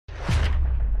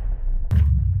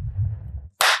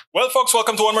Well, folks,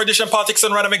 welcome to one more edition of Politics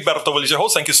and Random. Egberto Willies, your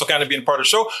host. Thank you so kindly being part of the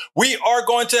show. We are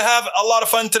going to have a lot of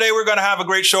fun today. We're going to have a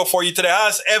great show for you today.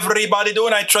 How's everybody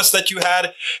doing? I trust that you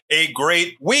had a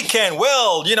great weekend.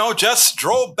 Well, just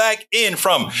drove back in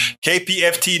from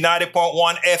KPFT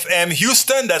 90.1 FM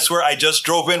Houston. That's where I just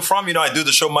drove in from. I do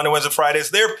the show Monday, Wednesday,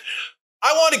 Fridays there.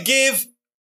 I want to give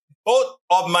both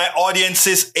of my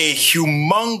audiences a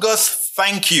humongous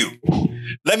thank you.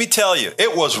 Let me tell you,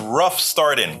 it was rough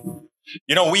starting.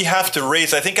 We have to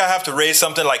raise, I think I have to raise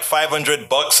something like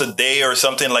 $500 a day or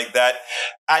something like that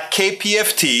at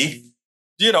KPFT.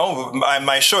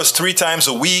 My show is 3 times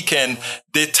a week, and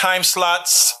the time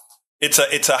slots, it's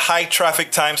a high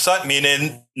traffic time slot,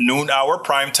 meaning noon hour,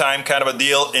 prime time kind of a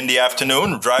deal in the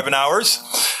afternoon, driving hours.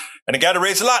 And I got to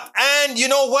raise a lot. And you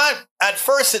know what? At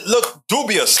first, it looked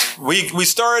dubious. We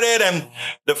started and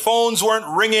the phones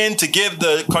weren't ringing to give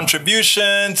the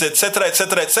contributions, et cetera, et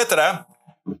cetera, et cetera.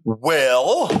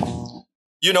 Well,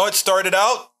 it started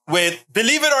out with,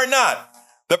 believe it or not,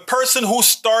 the person who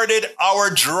started our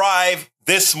drive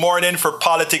this morning for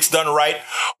Politics Done Right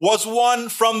was one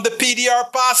from the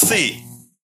PDR posse.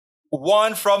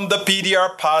 One from the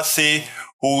PDR posse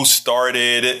who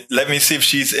started, let me see if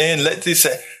she's in. Let me see.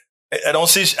 I don't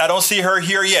see her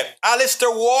here yet.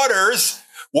 Alistair Waters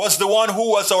was the one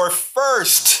who was our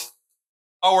first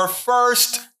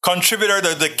contributor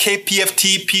to the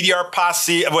KPFT PDR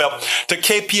posse, to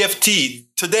KPFT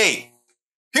today.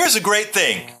 Here's a great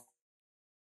thing.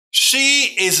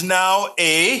 She is now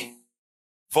a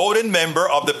voting member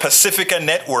of the Pacifica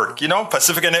Network.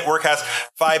 Pacifica Network has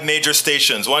 5 major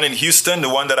stations. One in Houston, the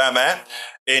one that I'm at,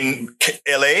 in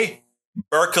LA,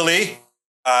 Berkeley,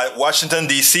 Washington,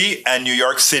 D.C., and New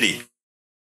York City.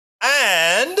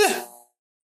 And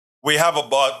we have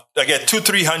about,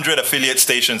 200-300 affiliate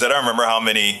stations. I don't remember how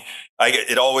many.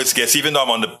 It always gets, even though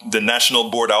I'm on the national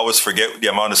board, I always forget the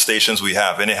amount of stations we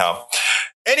have. Anyhow,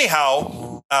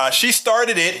 she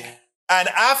started it. And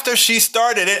after she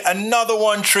started it, another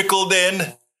one trickled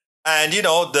in. And,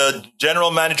 the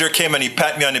general manager came and he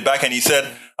pat me on the back and he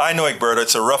said, I know, Egberto,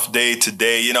 it's a rough day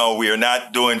today. We are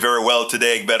not doing very well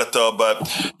today, Egberto, but,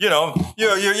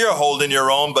 you're holding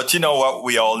your own. But you know what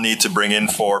we all need to bring in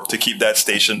to keep that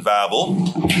station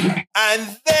viable.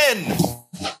 And then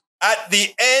at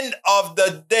the end of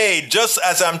the day, just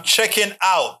as I'm checking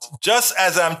out,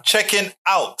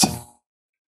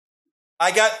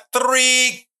 I got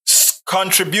 3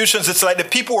 contributions. It's like the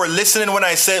people were listening when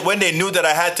they knew that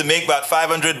I had to make about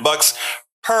 $500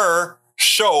 per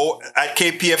show at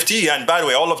KPFT. And by the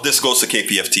way, all of this goes to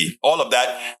KPFT. All of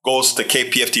that goes to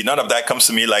KPFT. None of that comes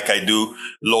to me like I do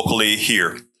locally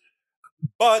here.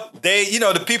 But they,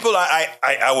 the people,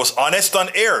 I was honest on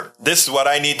air. This is what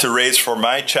I need to raise for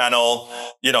my channel,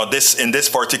 in this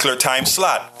particular time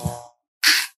slot.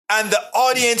 And the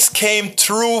audience came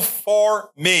through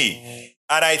for me.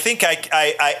 And I think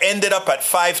I ended up at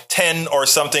 510 or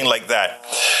something like that.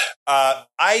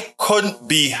 I couldn't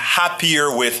be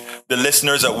happier with the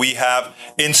listeners that we have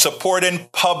in supporting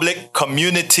public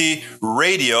community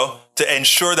radio to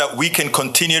ensure that we can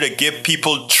continue to give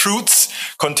people truths,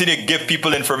 continue to give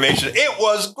people information. It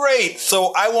was great.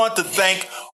 So I want to thank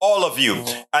all of you.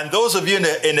 And those of you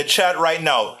in the chat right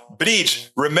now, Breach,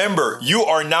 remember, you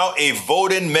are now a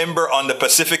voting member on the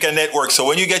Pacifica Network. So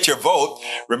when you get your vote,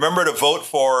 remember to vote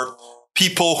for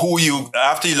people who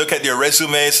after you look at their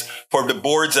resumes for the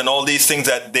boards and all these things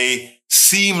that they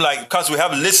seem like, because we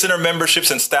have listener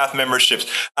memberships and staff memberships.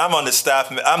 I'm the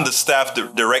staff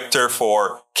director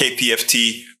for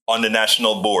KPFT on the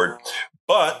national board.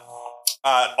 But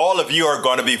all of you are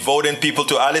going to be voting people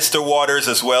to. Alistair Waters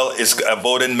as well is a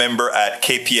voting member at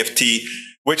KPFT,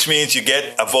 which means you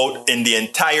get a vote in the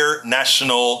entire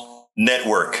national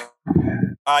network.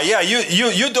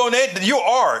 You donate. You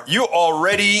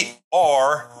already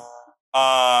are.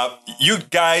 You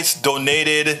guys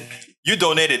donated. You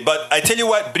donated. But I tell you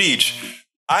what, Breach,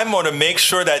 I'm going to make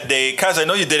sure that because I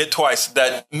know you did it twice,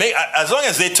 as long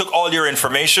as they took all your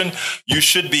information, you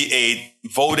should be a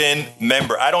voting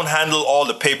member. I don't handle all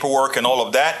the paperwork and all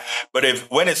of that. But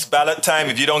when it's ballot time,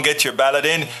 if you don't get your ballot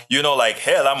in,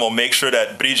 hell, I'm going to make sure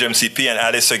that Breach MCP and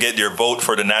Alistair get your vote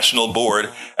for the national board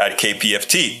at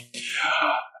KPFT.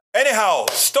 Anyhow,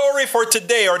 story for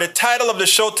today, or the title of the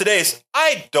show today is,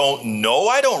 I don't know.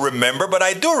 I don't remember, but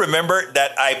I do remember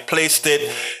that I placed it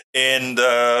in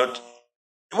the...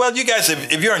 Well, you guys,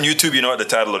 if you're on YouTube, you know what the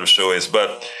title of the show is,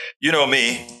 but you know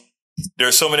me.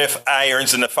 There's so many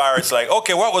irons in the fire. It's like,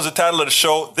 okay, what was the title of the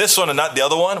show? This one and not the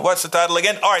other one? What's the title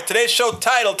again? All right, today's show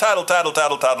title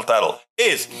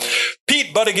is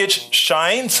Pete Buttigieg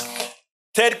Shines.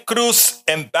 Ted Cruz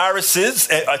embarrassed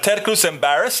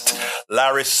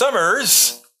Larry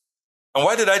Summers. And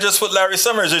why did I just put Larry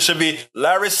Summers? It should be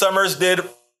Larry Summers did,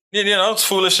 it's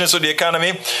foolishness with the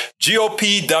economy.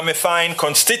 GOP dumbifying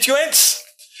constituents.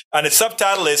 And the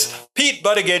subtitle is Pete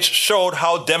Buttigieg showed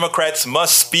how Democrats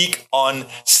must speak on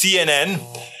CNN.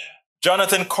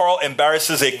 Jonathan Karl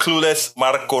embarrasses a clueless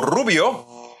Marco Rubio.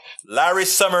 Larry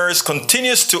Summers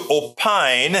continues to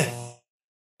opine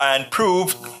and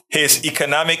prove his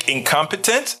economic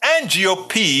incompetence, and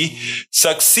GOP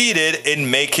succeeded in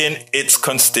making its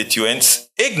constituents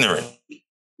ignorant.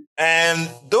 And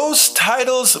those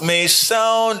titles may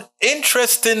sound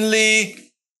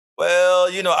interestingly, well,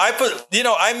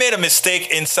 I made a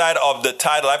mistake inside of the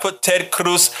title. I put Ted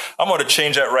Cruz. I'm going to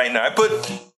change that right now. I put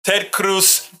Ted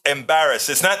Cruz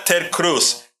embarrassed. It's not Ted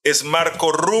Cruz. It's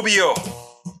Marco Rubio.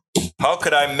 How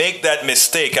could I make that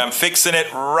mistake? I'm fixing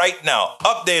it right now.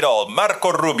 Update all.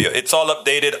 Marco Rubio. It's all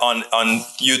updated on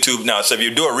YouTube now. So if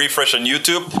you do a refresh on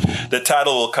YouTube, the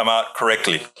title will come out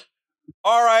correctly.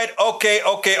 All right. Okay.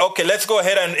 Let's go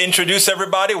ahead and introduce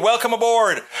everybody. Welcome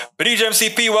aboard. Bridge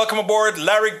MCP, welcome aboard.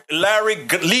 Larry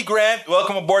Lee Grant,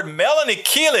 welcome aboard. Melanie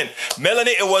Keelan.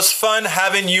 Melanie, it was fun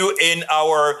having you in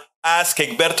our Ask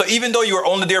Egberto, even though you were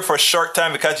only there for a short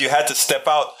time because you had to step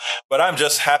out. But I'm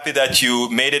just happy that you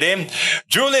made it in.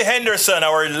 Julie Henderson,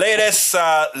 our latest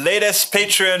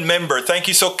Patreon member. Thank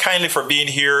you so kindly for being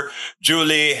here,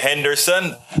 Julie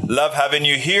Henderson. Love having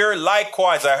you here.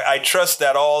 Likewise, I trust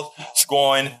that all is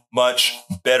going much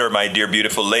better, my dear,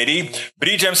 beautiful lady.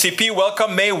 Bridge MCP,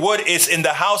 welcome. May Wood is in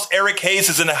the house. Eric Hayes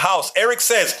is in the house. Eric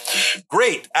says,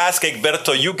 great, Ask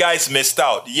Egberto. You guys missed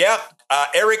out. Yep.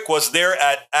 Eric was there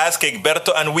at Ask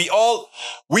Egberto, and we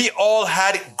all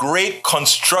had great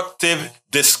constructive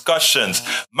discussions.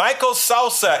 Michael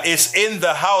Sousa is in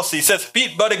the house. He says,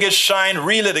 Pete Buttigieg shine.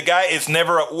 Really, the guy is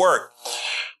never at work.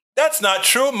 That's not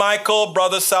true, Michael,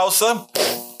 brother Sousa.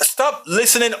 Stop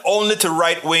listening only to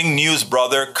right-wing news,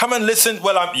 brother. Come and listen.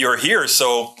 Well, you're here,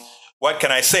 so what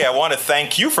can I say? I want to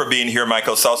thank you for being here,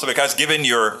 Michael Sousa, because given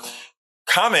your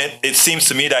comment, it seems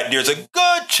to me that there's a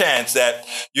good chance that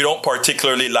you don't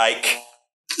particularly like,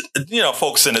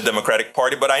 folks in the Democratic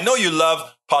Party. But I know you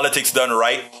love politics done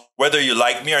right. Whether you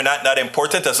like me or not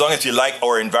important, as long as you like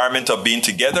our environment of being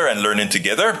together and learning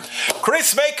together.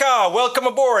 Chris Baker, welcome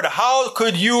aboard. How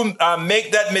could you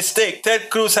make that mistake?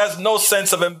 Ted Cruz has no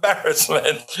sense of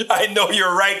embarrassment. I know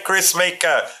you're right, Chris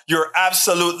Baker. You're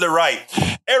absolutely right.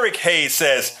 Eric Hayes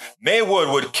says, Maywood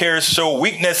would care show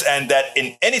weakness and that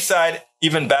in any side,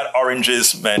 even bad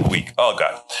oranges meant weak. Oh,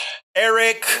 God.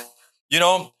 Eric,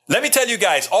 let me tell you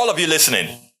guys, all of you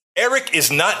listening, Eric is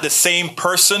not the same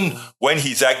person when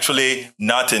he's actually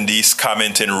not in these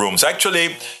commenting rooms.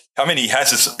 Actually, he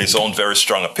has his own very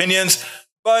strong opinions,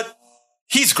 but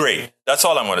he's great. That's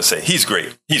all I'm going to say. He's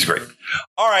great.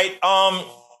 All right.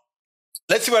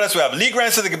 Let's see what else we have. Lee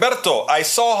Grant says, Egberto, I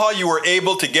saw how you were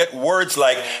able to get words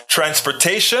like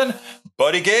transportation,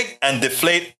 Buttigieg, and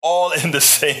deflate all in the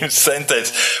same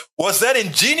sentence. Was that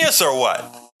ingenious or what?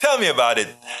 Tell me about it.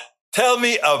 Tell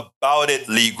me about it,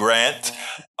 Lee Grant.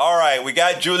 All right, we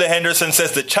got Julie Henderson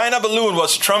says the China balloon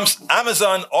was Trump's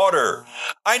Amazon order.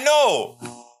 I know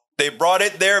they brought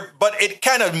it there, but it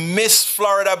kind of missed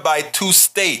Florida by 2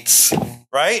 states,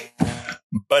 right?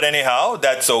 But anyhow,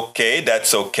 that's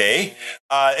okay.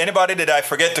 Anybody did I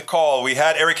forget to call? We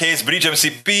had Eric Hayes, Bridge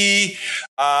MCP,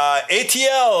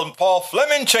 ATL, Paul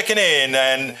Fleming checking in.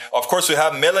 And of course, we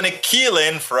have Melanie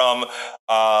Keelan from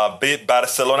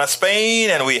Barcelona, Spain.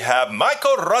 And we have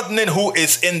Michael Rodnin, who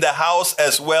is in the house,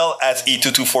 as well as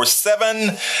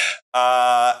E2247.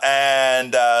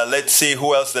 Let's see,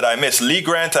 who else did I miss? Lee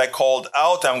Grant, I called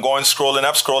out. I'm going scrolling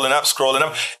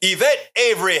up. Yvette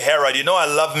Avery Herod. I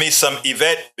love me some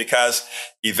Yvette because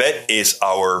Yvette is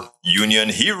our union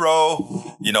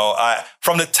hero.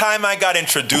 From the time I got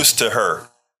introduced to her,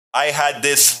 I had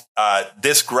this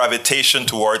gravitation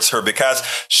towards her because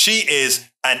she is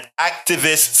an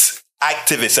activist,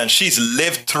 and she's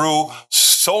lived through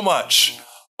so much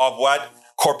of what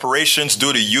corporations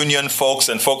do to union folks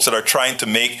and folks that are trying to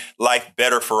make life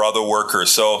better for other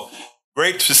workers. So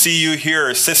great to see you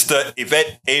here, Sister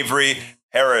Yvette Avery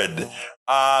Herod.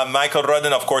 Michael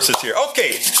Rodden, of course, is here.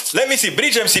 Okay, let me see.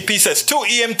 Bridge MCP says 2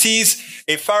 EMTs,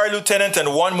 a fire lieutenant,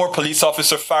 and 1 more police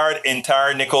officer fired in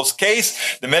Tyre Nichols'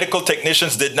 case. The medical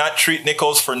technicians did not treat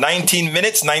Nichols for 19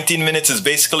 minutes. 19 minutes is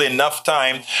basically enough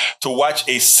time to watch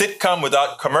a sitcom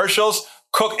without commercials,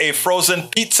 cook a frozen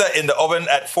pizza in the oven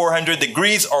at 400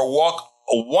 degrees, or walk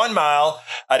 1 mile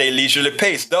at a leisurely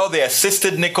pace. Though they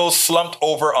assisted Nichols slumped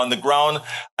over on the ground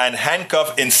and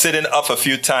handcuffed and sitting up a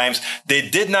few times, they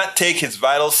did not take his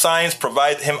vital signs,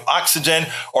 provide him oxygen,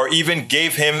 or even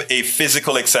gave him a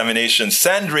physical examination.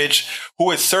 Sandridge,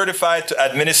 who is certified to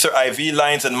administer IV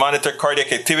lines and monitor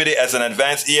cardiac activity as an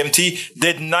advanced EMT,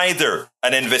 did neither.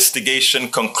 An investigation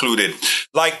concluded.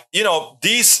 Like,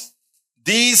 these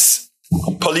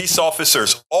police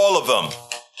officers, all of them,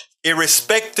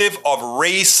 irrespective of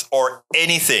race or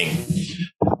anything,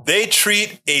 they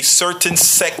treat a certain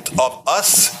sect of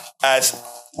us as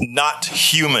not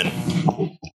human,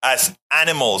 as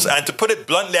animals. And to put it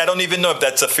bluntly, I don't even know if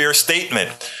that's a fair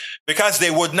statement, because they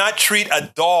would not treat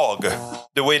a dog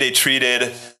the way they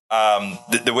treated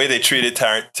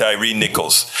Tyre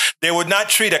Nichols. They would not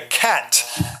treat a cat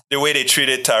the way they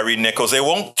treated Tyre Nichols. They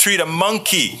won't treat a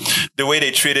monkey the way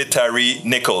they treated Tyre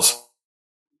Nichols.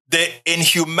 The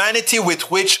inhumanity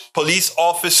with which police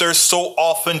officers so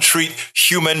often treat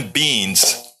human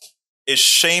beings is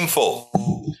shameful.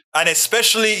 And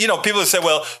especially, people say,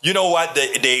 well, you know what,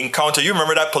 they encounter, you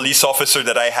remember that police officer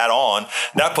that I had on?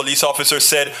 That police officer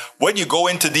said, when you go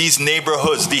into these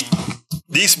neighborhoods,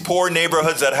 these poor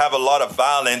neighborhoods that have a lot of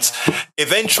violence,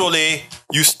 eventually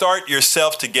you start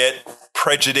yourself to get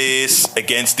prejudice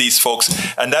against these folks.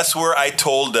 And that's where I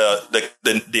told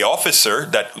the officer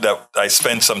that I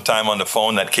spent some time on the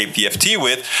phone at KPFT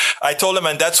with, I told him,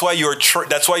 and that's why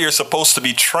you're supposed to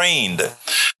be trained.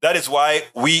 That is why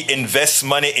we invest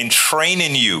money in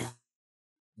training you,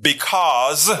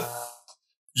 because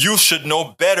you should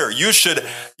know better.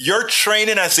 Your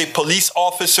training as a police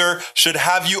officer should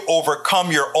have you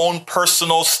overcome your own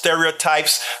personal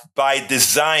stereotypes by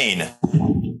design.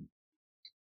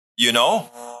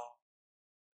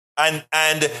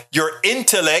 And your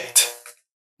intellect,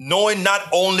 knowing not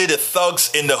only the thugs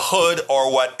in the hood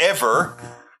or whatever,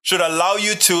 should allow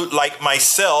you to, like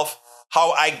myself,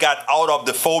 how I got out of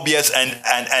the phobias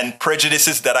and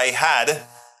prejudices that I had.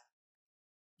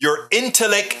 Your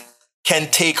intellect can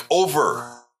take over.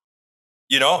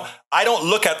 I don't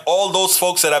look at all those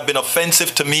folks that have been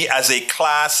offensive to me as a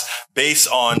class based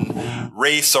on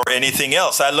race or anything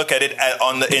else. I look at it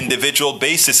on the individual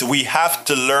basis. We have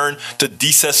to learn to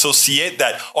disassociate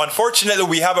that. Unfortunately,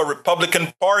 we have a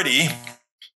Republican Party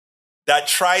that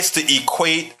tries to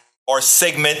equate or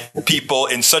segment people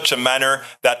in such a manner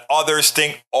that others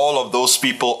think all of those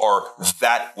people are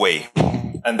that way.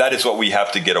 And that is what we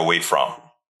have to get away from.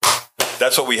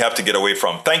 That's what we have to get away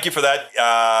from. Thank you for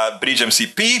that, Bridge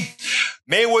MCP.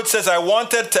 Maywood says, I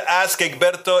wanted to ask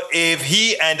Egberto if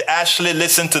he and Ashley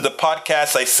listened to the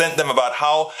podcast I sent them about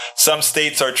how some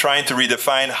states are trying to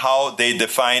redefine how they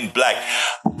define black.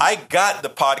 I got the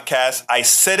podcast. I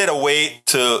set it away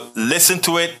to listen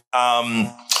to it,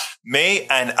 May,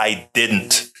 and I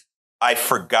didn't. I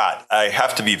forgot. I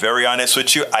have to be very honest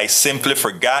with you. I simply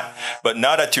forgot. But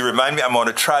now that you remind me, I'm going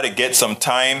to try to get some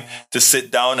time to sit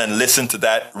down and listen to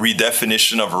that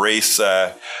redefinition of race,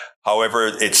 however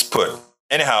it's put.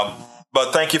 Anyhow,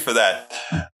 but thank you for that.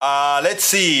 Let's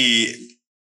see.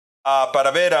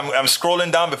 Para ver, I'm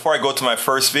scrolling down before I go to my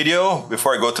first video,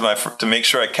 to make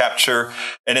sure I capture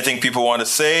anything people want to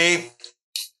say.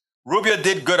 Rubio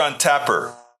did good on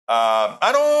Tapper.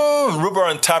 Rubio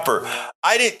on Tapper.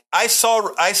 I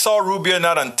saw Rubio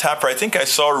not on Tapper. I think I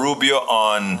saw Rubio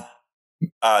on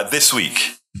This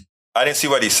Week. I didn't see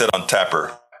what he said on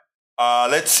Tapper.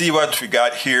 Let's see what we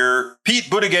got here. Pete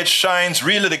Buttigieg shines.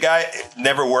 Really, the guy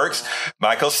never works.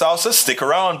 Michael Sousa, stick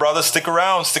around, brother. Stick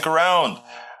around. Sorry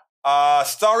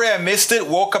I missed it.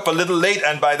 Woke up a little late,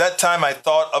 and by that time I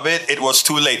thought of it, it was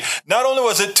too late. Not only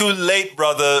was it too late,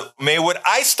 brother Maywood,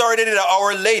 I started it an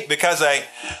hour late because the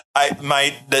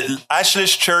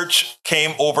Ashley's church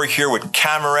came over here with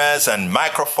cameras and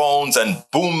microphones and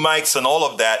boom mics and all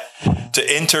of that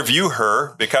to interview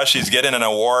her because she's getting an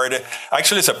award.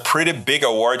 Actually, it's a pretty big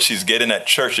award she's getting at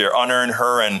church. They're honoring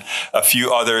her and a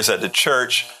few others at the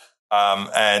church.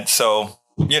 And so,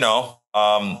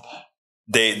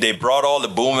 They brought all the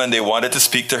boom and they wanted to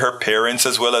speak to her parents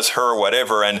as well as her,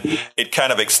 whatever. And it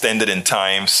kind of extended in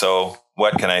time. So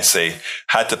what can I say?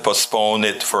 Had to postpone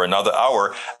it for another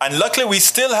hour. And luckily we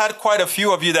still had quite a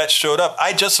few of you that showed up.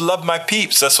 I just love my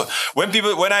peeps. That's what,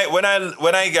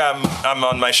 I'm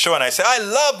on my show and I say, I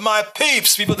love my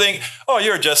peeps. People think, oh,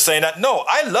 you're just saying that. No,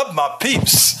 I love my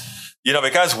peeps.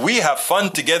 Because we have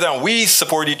fun together and we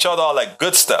support each other, all that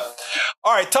good stuff.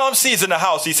 All right, Tom C is in the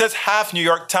house. He says, half New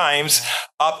York Times,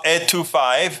 op-ed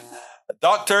 25.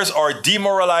 Doctors are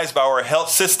demoralized by our health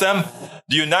system.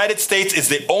 The United States is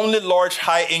the only large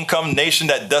high-income nation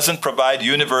that doesn't provide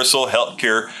universal health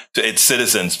care to its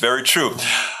citizens. Very true.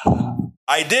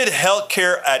 I did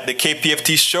healthcare at the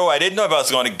KPFT show. I didn't know if I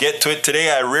was going to get to it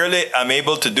today. I rarely am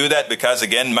able to do that because,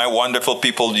 again, my wonderful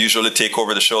people usually take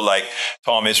over the show like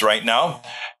Tom is right now.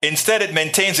 Instead, it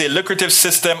maintains a lucrative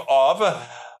system of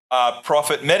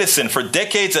profit medicine. For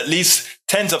decades, at least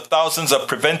tens of thousands of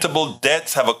preventable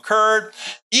deaths have occurred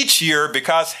each year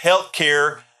because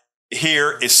healthcare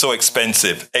here is so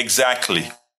expensive. Exactly.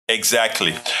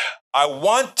 I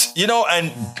want,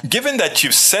 and given that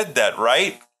you've said that,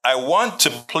 right? I want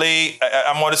to play,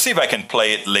 I want to see if I can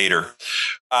play it later.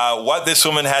 What this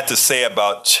woman had to say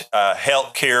about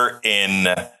healthcare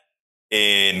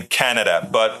in Canada.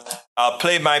 But I'll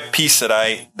play my piece that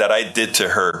I did to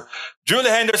her. Julie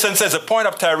Henderson says, the point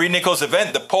of Tyre Nichols'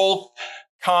 event, the poll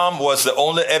cam was the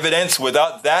only evidence.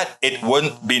 Without that, it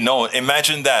wouldn't be known.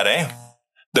 Imagine that, eh?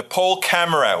 The poll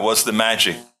camera was the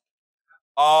magic.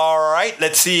 All right,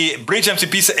 let's see. Bridge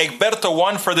MCP said, Egberto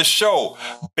won for the show.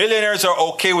 Billionaires are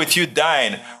okay with you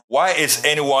dying. Why is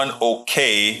anyone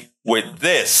okay with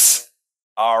this?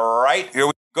 All right, here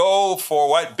we go for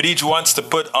what Bridge wants to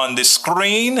put on the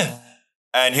screen.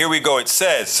 And here we go. It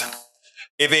says,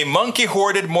 if a monkey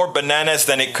hoarded more bananas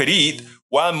than it could eat,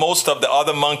 while most of the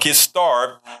other monkeys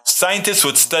starved, scientists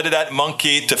would study that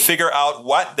monkey to figure out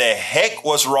what the heck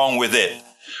was wrong with it.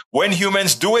 When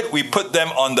humans do it, we put them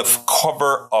on the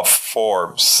cover of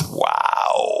Forbes.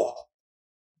 Wow.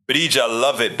 Bridge, I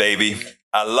love it, baby.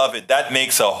 I love it. That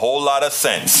makes a whole lot of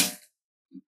sense.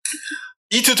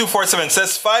 E2247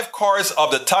 says 5 cars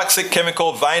of the toxic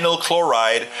chemical vinyl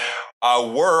chloride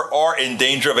were or in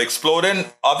danger of exploding.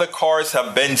 Other cars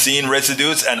have benzene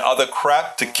residues and other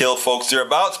crap to kill folks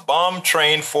thereabouts. Bomb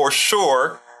train for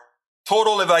sure.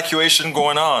 Total evacuation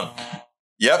going on.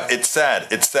 Yep, it's sad.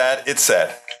 It's sad. It's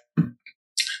sad.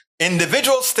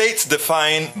 Individual states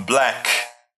define black.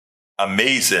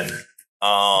 Amazing.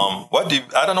 I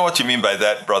don't know what you mean by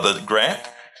that, Brother Grant.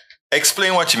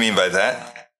 Explain what you mean by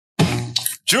that.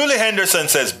 Julie Henderson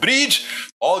says, Bridge,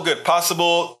 all good.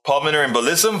 Possible pulmonary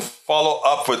embolism. Follow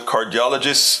up with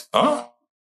cardiologist. Huh?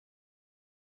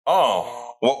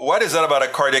 Oh, what is that about a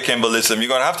cardiac embolism? You're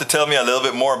going to have to tell me a little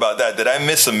bit more about that. Did I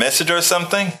miss a message or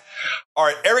something? All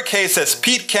right, Eric Hayes says,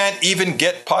 Pete can't even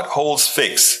get potholes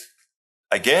fixed.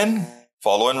 Again,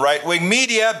 following right-wing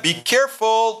media, be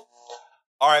careful.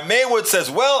 All right, Maywood says,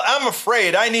 well, I'm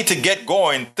afraid I need to get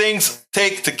going. Things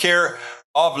take to care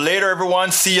of later,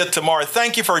 everyone. See you tomorrow.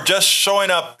 Thank you for just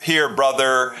showing up here,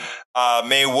 Brother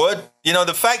Maywood.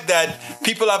 The fact that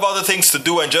people have other things to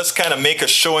do and just kind of make a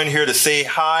show in here to say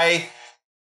hi.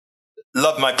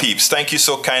 Love my peeps. Thank you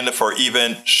so kindly for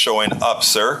even showing up,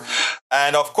 sir.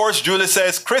 And of course, Julie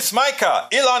says, Chris Micah,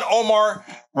 Ilhan Omar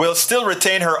will still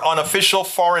retain her unofficial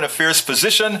foreign affairs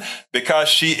position because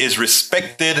she is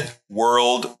respected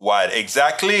worldwide.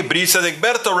 Exactly. Bri says,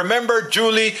 Egberto, remember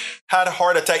Julie had a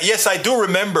heart attack? Yes, I do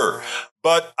remember.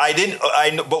 But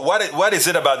but what is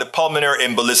it about the pulmonary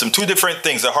embolism? Two different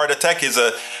things. The heart attack is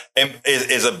a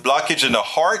blockage in the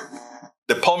heart.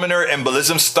 The pulmonary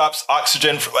embolism stops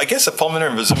oxygen. I guess a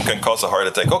pulmonary embolism can cause a heart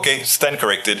attack. Okay, stand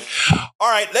corrected. All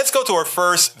right, let's go to our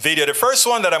first video. The first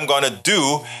one that I'm going to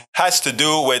do has to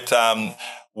do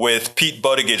with Pete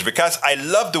Buttigieg, because I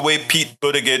love the way Pete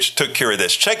Buttigieg took care of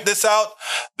this. Check this out.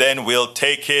 Then we'll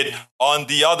take it on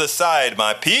the other side,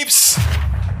 my peeps.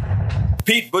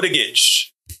 Pete Buttigieg,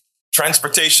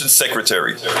 Transportation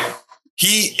Secretary.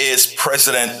 He is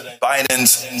President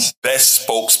Biden's best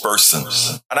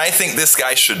spokesperson. And I think this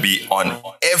guy should be on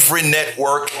every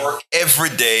network, every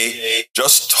day,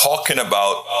 just talking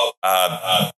about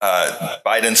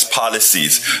Biden's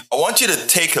policies. I want you to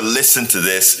take a listen to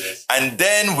this, and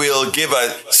then we'll give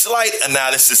a slight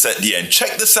analysis at the end.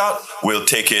 Check this out. We'll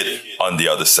take it on the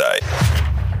other side.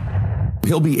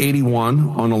 He'll be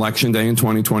 81 on Election Day in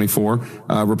 2024.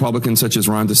 Republicans such as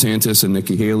Ron DeSantis and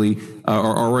Nikki Haley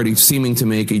are already seeming to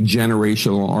make a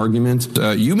generational argument.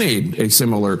 You made a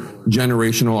similar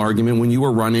generational argument when you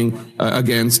were running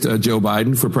against Joe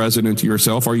Biden for president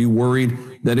yourself. Are you worried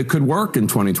that it could work in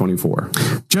 2024?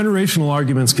 Generational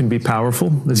arguments can be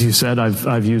powerful. As you said,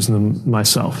 I've used them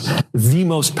myself. The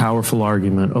most powerful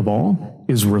argument of all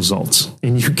is results.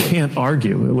 And you can't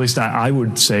argue, at least I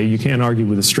would say you can't argue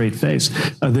with a straight face,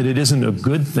 that it isn't a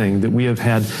good thing that we have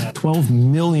had 12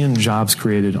 million jobs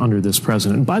created under this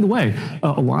president. And by the way,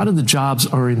 a lot of the jobs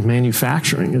are in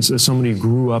manufacturing. As somebody who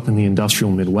grew up in the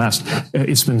industrial Midwest,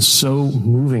 it's been so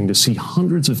moving to see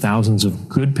hundreds of thousands of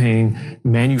good paying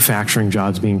manufacturing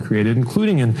jobs being created,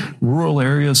 including in rural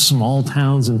areas, small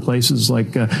towns, and places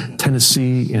like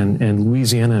Tennessee and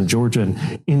Louisiana and Georgia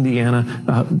and Indiana,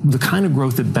 the kind of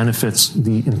growth that benefits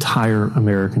the entire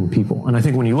American people. And I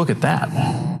think when you look at that,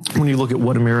 when you look at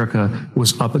what America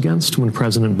was up against when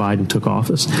President Biden took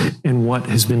office and what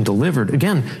has been delivered,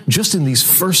 again, just in these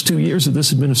first 2 years of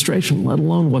this administration, let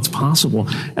alone what's possible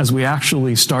as we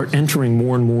actually start entering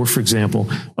more and more, for example,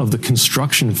 of the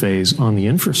construction phase on the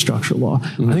infrastructure law,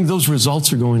 I think those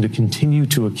results are going to continue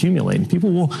to accumulate. And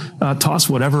people will toss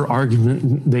whatever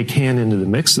argument they can into the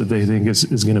mix that they think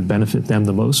is going to benefit them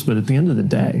the most. But at the end of the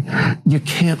day, you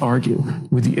can't argue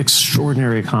with the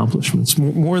extraordinary accomplishments,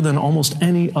 more than almost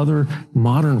any other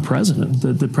modern president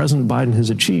that President Biden has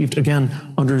achieved,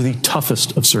 again, under the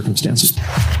toughest of circumstances.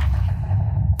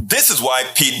 This is why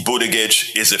Pete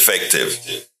Buttigieg is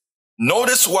effective.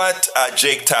 Notice what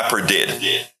Jake Tapper did.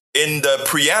 In the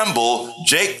preamble,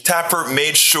 Jake Tapper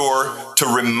made sure to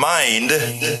remind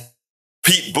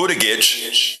Pete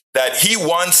Buttigieg that he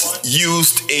once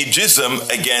used ageism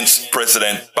against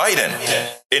President Biden.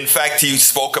 In fact, he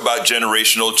spoke about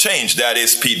generational change. That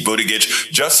is, Pete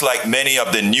Buttigieg, just like many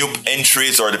of the new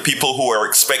entries or the people who are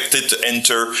expected to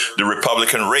enter the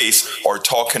Republican race, are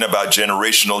talking about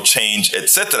generational change,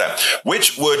 etc.,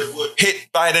 which would hit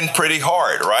Biden pretty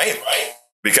hard, right?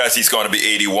 Because he's going to be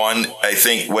 81, I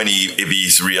think, if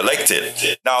he's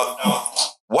reelected. Now,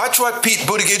 watch what Pete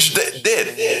Buttigieg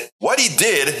did. What he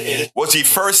did was he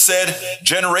first said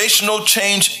generational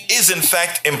change is in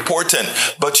fact important.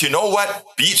 But you know what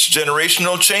beats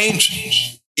generational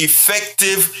change?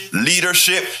 Effective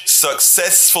leadership,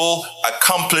 successful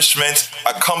accomplishments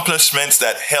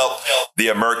that help the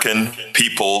American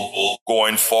people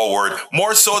going forward,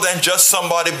 more so than just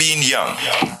somebody being young.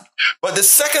 But the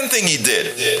second thing he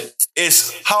did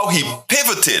is how he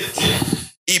pivoted.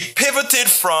 He pivoted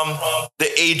from the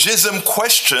ageism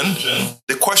question,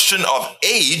 the question of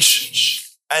age,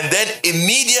 and then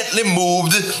immediately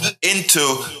moved into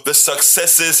the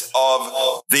successes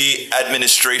of the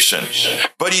administration.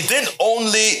 But he didn't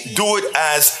only do it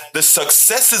as the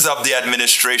successes of the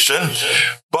administration,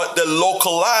 but the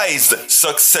localized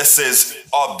successes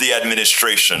of the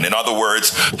administration. In other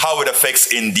words, how it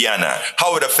affects Indiana,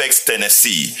 how it affects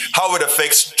Tennessee, how it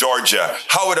affects Georgia,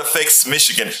 how it affects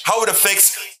Michigan, how it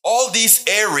affects all these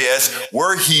areas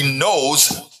where he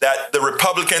knows that the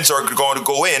Republicans are going to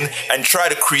go in and try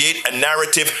to create a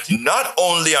narrative not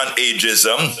only on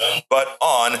ageism, but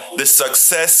on the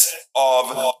success of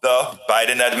the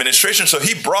Biden administration. So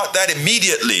he brought that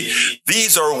immediately.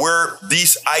 These are where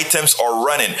these items are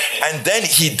running. And then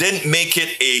he didn't make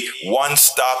it a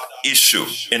one-stop issue.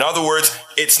 In other words,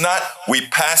 it's not we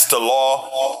passed a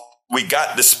law, we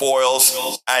got the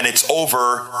spoils, and it's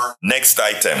over, next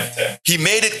item. He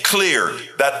made it clear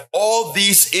that all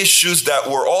these issues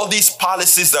all these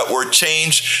policies that were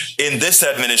changed in this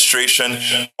administration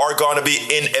are going to be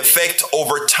in effect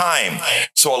over time.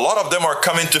 So a lot of them are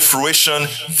coming to fruition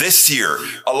this year.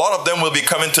 A lot of them will be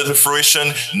coming to the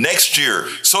fruition next year,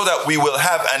 so that we will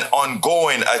have an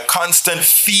ongoing, a constant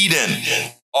feeding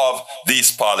of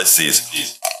these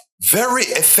policies. Very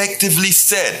effectively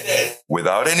said,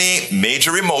 without any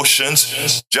major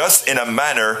emotions, just in a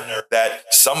manner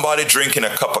that somebody drinking a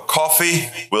cup of coffee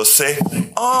will say,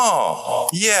 oh,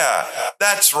 yeah,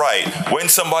 that's right. When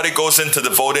somebody goes into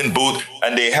the voting booth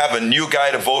and they have a new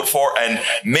guy to vote for, and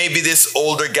maybe this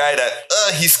older guy that,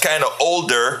 he's kind of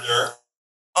older,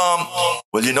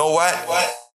 well, you know what?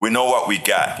 We know what we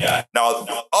got. Now,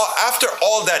 after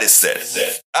all that is said,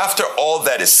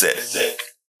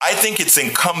 I think it's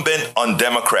incumbent on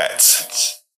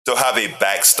Democrats to have a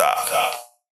backstop.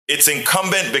 It's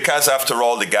incumbent because, after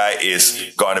all, the guy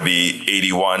is going to be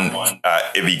 81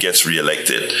 if he gets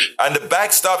reelected. And the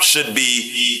backstop should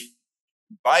be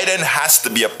Biden has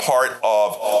to be a part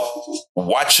of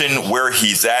watching where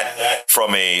he's at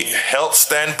from a health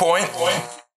standpoint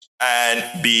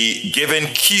and be given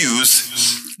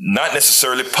cues, not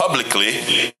necessarily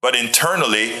publicly, but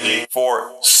internally,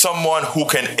 for someone who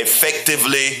can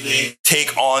effectively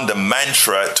take on the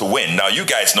mantra to win. Now, you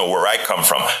guys know where I come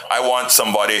from. I want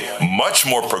somebody much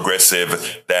more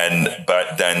progressive than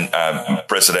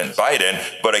President Biden.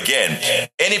 But again,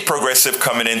 any progressive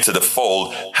coming into the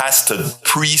fold has to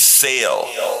pre-sale.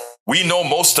 We know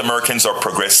most Americans are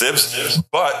progressives,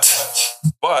 but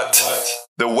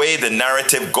the way the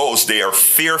narrative goes, they are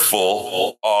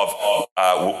fearful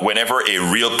of whenever a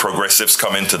real progressives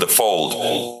come into the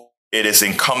fold. It is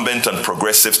incumbent on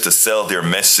progressives to sell their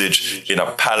message in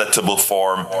a palatable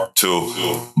form to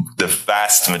the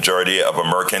vast majority of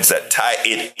Americans that tie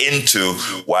it into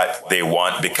what they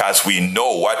want, because we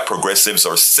know what progressives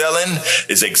are selling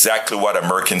is exactly what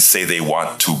Americans say they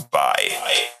want to buy.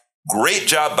 Great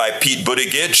job by Pete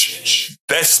Buttigieg,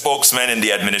 best spokesman in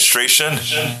the administration.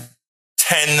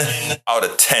 10 out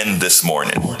of 10 this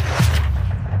morning.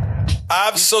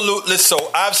 Absolutely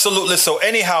so. Absolutely so.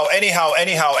 Anyhow.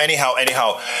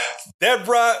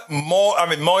 Deborah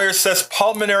Moyer says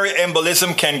pulmonary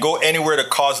embolism can go anywhere to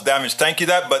cause damage. Thank you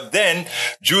that. But then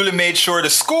Julie made sure to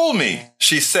school me.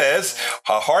 She says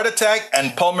a heart attack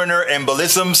and pulmonary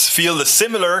embolisms feel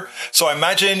similar. So I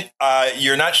imagine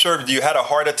you're not sure if you had a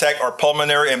heart attack or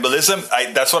pulmonary embolism.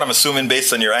 That's what I'm assuming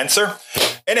based on your answer.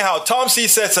 Anyhow, Tom C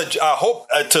says, hope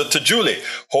to Julie,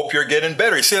 hope you're getting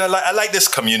better. You see, I like this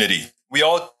community. We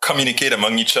all communicate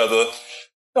among each other.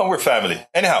 No, we're family.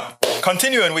 Anyhow,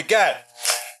 continuing, we got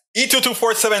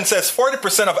E2247 says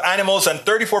 40% of animals and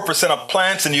 34% of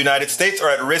plants in the United States are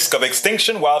at risk of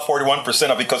extinction, while 41%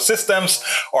 of ecosystems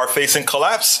are facing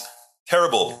collapse.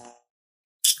 Terrible.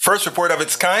 First report of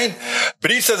its kind.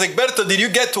 But he says, Egberto, did you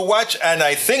get to watch? And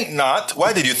I think not.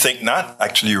 Why did you think not?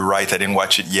 Actually, you're right. I didn't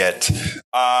watch it yet.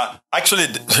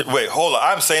 Wait, hold on.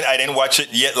 I'm saying I didn't watch it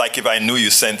yet, like if I knew you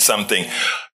sent something.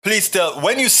 Please tell,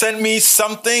 when you send me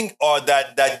something or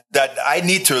that I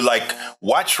need to like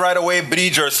watch right away,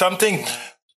 Bridge or something,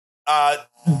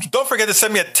 don't forget to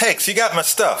send me a text. You got my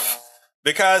stuff.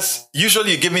 Because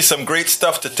usually you give me some great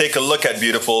stuff to take a look at,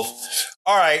 beautiful.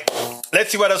 All right,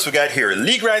 let's see what else we got here.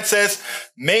 Lee Grant says,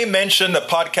 May mentioned the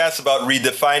podcast about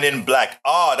redefining black.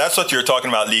 Oh, that's what you're talking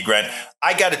about, Lee Grant.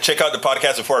 I got to check out the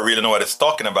podcast before I really know what it's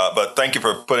talking about, but thank you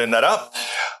for putting that up.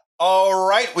 All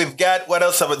right, we've got, what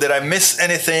else? Did I miss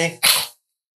anything?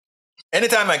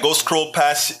 Anytime I go scroll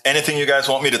past anything you guys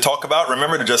want me to talk about,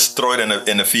 remember to just throw it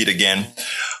in the feed again.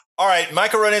 All right,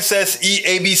 Michael Ronan says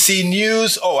EABC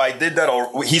News. Oh, I did that.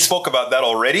 He spoke about that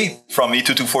already from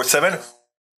E2247.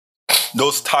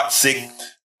 Those toxic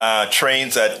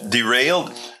trains that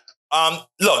derailed.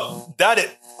 Look,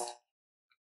 that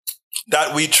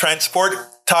we transport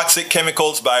toxic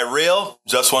chemicals by rail,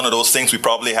 just one of those things we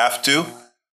probably have to.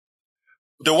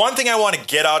 The one thing I want to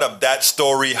get out of that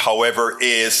story, however,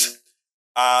 is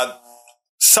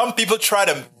some people try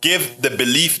to give the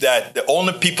belief that the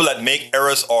only people that make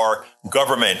errors are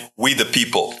government, we the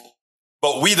people.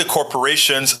 But we the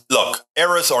corporations, look,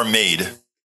 errors are made.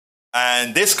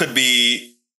 And this could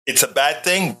be, it's a bad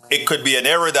thing. It could be an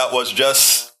error that was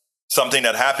just something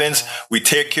that happens. We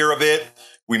take care of it.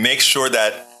 We make sure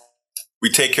that we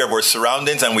take care of our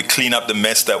surroundings and we clean up the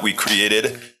mess that we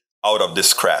created out of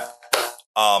this crap.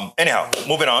 Anyhow,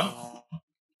 moving on.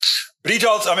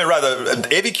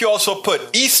 ABQ also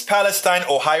put East Palestine,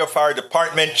 Ohio Fire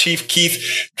Department Chief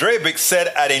Keith Drabick said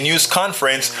at a news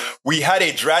conference, we had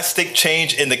a drastic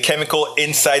change in the chemical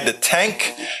inside the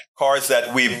tank cars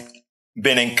that we've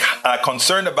been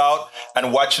concerned about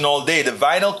and watching all day, the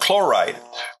vinyl chloride.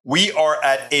 We are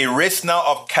at a risk now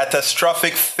of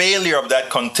catastrophic failure of that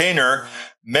container.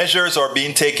 Measures are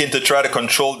being taken to try to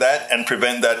control that and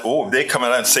prevent that. Oh, if they come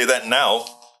out and say that now,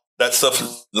 that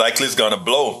stuff likely is going to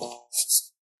blow.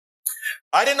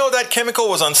 I didn't know that chemical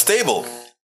was unstable.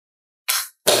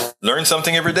 Learn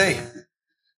something every day.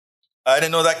 I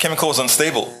didn't know that chemical was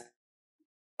unstable.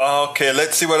 Okay,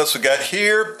 let's see what else we got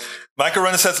here. Michael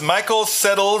Renner says, Michael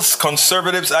Settles,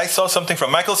 conservatives. I saw something from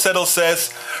Michael Settles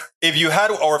says, if you had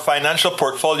our financial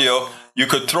portfolio, you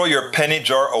could throw your penny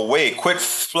jar away. Quit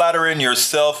flattering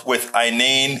yourself with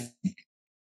inane.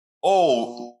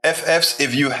 Oh, FFs,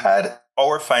 if you had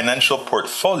our financial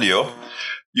portfolio,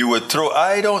 you would throw.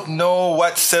 I don't know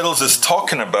what Settles is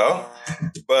talking about,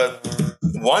 but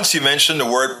once you mention the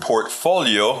word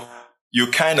portfolio, you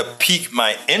kind of pique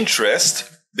my interest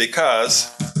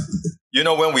because, you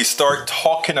know, when we start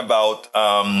talking about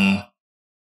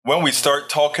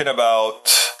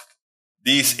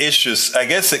these issues, I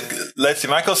guess, let's see,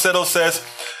 Michael Settles says,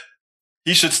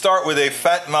 he should start with a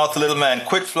fat mouth little man.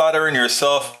 Quit flattering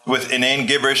yourself with inane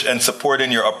gibberish and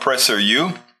supporting your oppressor,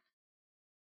 you.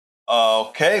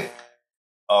 Okay.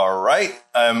 All right.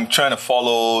 I'm trying to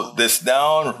follow this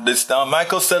down.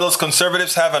 Michael Settles,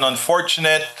 conservatives have an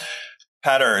unfortunate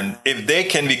pattern. If they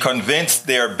can be convinced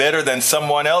they are better than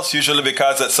someone else, usually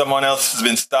because that someone else has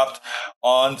been stepped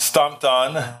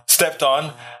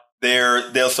on,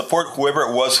 they'll support whoever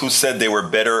it was who said they were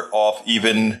better off,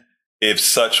 even if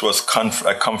such was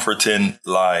a comforting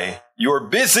lie. You're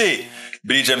busy,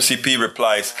 Bridge MCP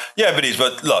replies. Yeah, Bridge,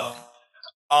 but look,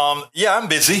 yeah, I'm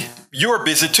busy. You're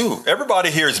busy too.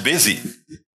 Everybody here is busy.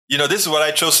 You know, this is what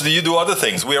I chose to do. You do other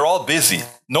things. We are all busy.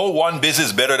 No one busy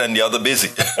is better than the other busy.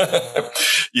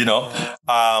 You know,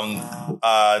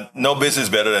 no busy is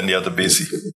better than the other busy.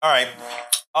 All right.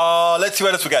 Let's see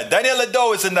what else we got. Daniel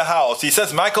Ledo is in the house. He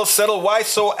says, Michael Settle, why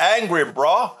so angry,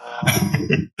 bro?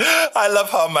 I love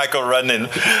how Michael running.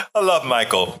 I love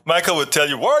Michael. Michael would tell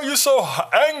you, why are you so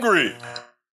angry?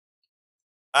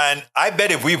 And I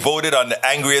bet if we voted on the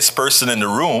angriest person in the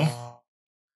room,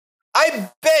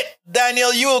 I bet,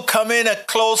 Daniel, you will come in a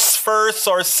close first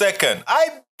or second.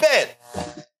 I bet.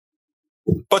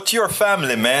 But you're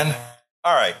family, man.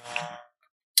 All right.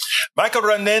 Michael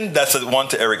Rondin, that's a one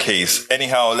to Eric Hayes.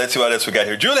 Anyhow, let's see what else we got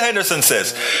here. Julie Henderson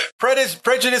says,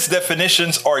 prejudice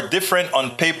definitions are different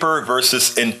on paper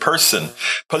versus in person.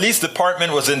 Police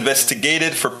department was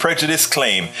investigated for prejudice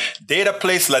claim. Data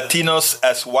placed Latinos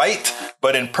as white,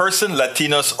 but in person,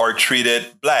 Latinos are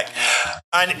treated black.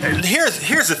 And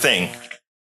here's the thing.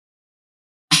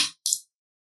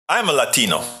 I'm a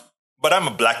Latino, but I'm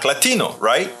a black Latino,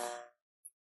 right?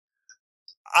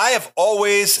 I have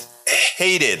always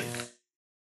hated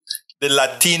the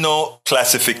Latino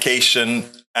classification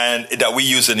and that we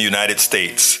use in the United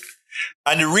States.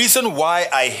 And the reason why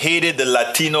I hated the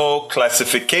Latino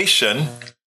classification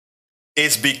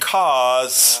is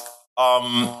because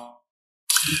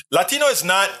Latino is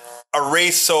not a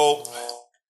race. So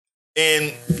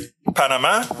in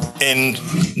Panama, in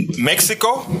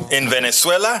Mexico, in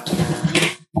Venezuela,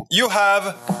 you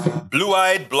have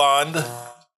blue-eyed blonde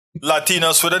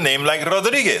Latinos with a name like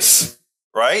Rodriguez,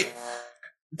 right?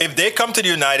 If they come to the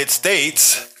United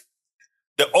States,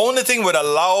 the only thing would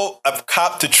allow a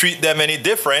cop to treat them any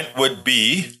different would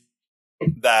be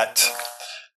that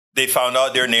they found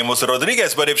out their name was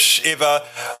Rodriguez. But if a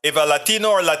Latino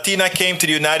or Latina came to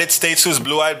the United States who's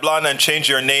blue-eyed blonde and changed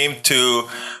your name to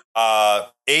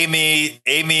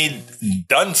Amy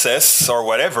Dunces or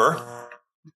whatever,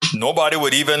 nobody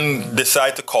would even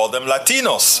decide to call them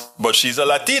Latinos. But she's a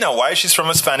Latina. Why? She's from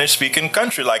a Spanish-speaking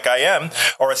country like I am,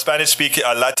 or a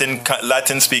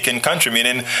Latin-speaking country,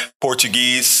 meaning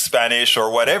Portuguese, Spanish,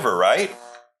 or whatever, right?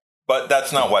 But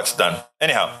that's not what's done.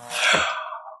 Anyhow.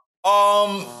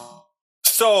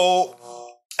 So,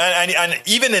 and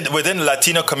even within the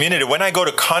Latino community, when I go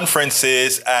to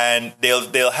conferences and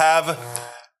they'll have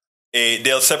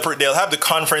the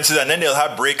conferences and then they'll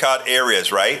have breakout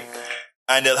areas, right?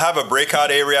 And they'll have a breakout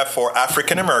area for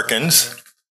African Americans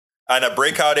and a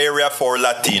breakout area for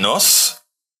Latinos,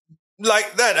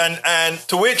 like that. And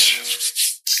to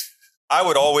which I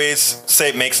would always say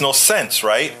it makes no sense,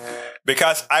 right?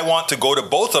 Because I want to go to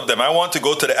both of them. I want to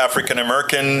go to the African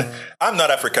American. I'm not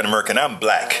African American. I'm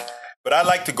black. But I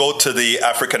like to go to the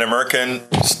African American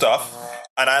stuff,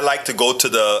 and I like to go to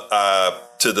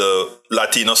the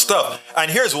Latino stuff. And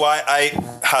here's why I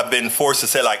have been forced to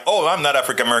say, like, oh, I'm not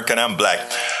African American, I'm black.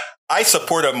 I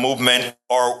support a movement,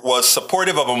 or was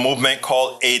supportive of a movement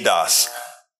called ADOS.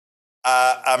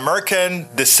 American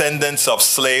descendants of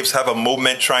slaves have a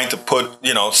movement trying to put,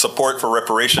 support for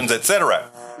reparations, etc.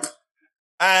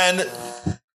 And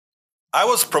I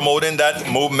was promoting that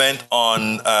movement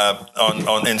on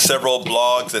in several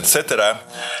blogs, etc.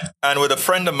 And with a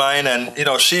friend of mine, and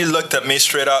she looked at me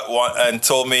straight out and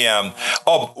told me,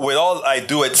 with all I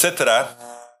do, etc.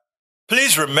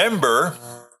 Please remember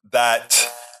that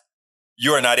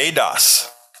you are not ADOS.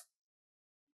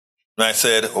 And I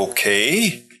said,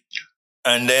 okay.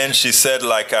 And then she said,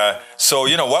 so,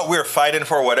 what we're fighting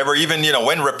for, whatever, even,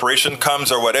 when reparation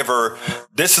comes or whatever,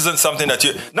 this isn't something that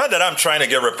not that I'm trying to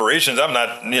get reparations. I'm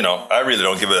not, I really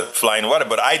don't give a flying what,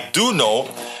 but I do know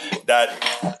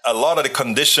that a lot of the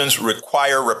conditions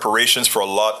require reparations for a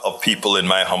lot of people, in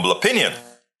my humble opinion.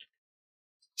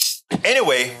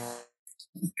 Anyway,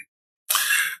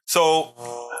 so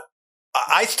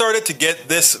I started to get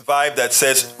this vibe that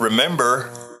says,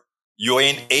 remember, you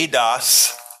ain't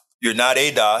ADOS. You're not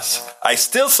ADOS. I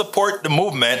still support the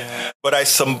movement, but I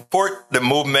support the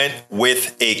movement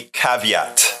with a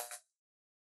caveat.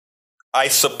 I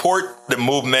support the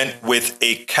movement with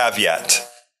a caveat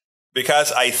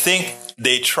because I think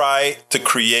they try to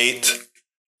create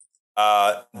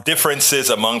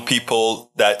differences among people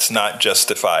that's not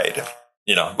justified.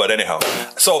 But anyhow,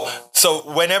 so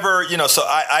whenever, so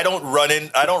I don't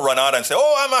run out and say,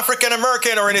 oh, I'm African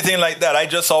American or anything like that. I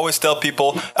just always tell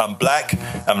people I'm black,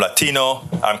 I'm Latino,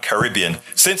 I'm Caribbean,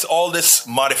 since all this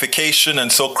modification and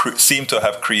so seem to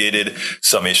have created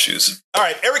some issues. All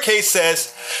right. Eric Hayes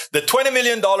says the $20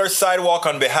 million sidewalk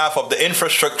on behalf of the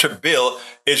infrastructure bill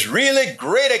is really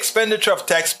great expenditure of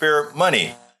taxpayer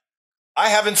money. I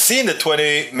haven't seen the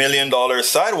 $20 million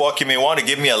sidewalk. You may want to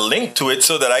give me a link to it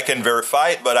so that I can verify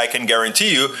it, but I can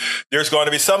guarantee you there's going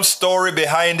to be some story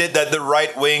behind it that the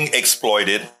right wing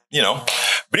exploited,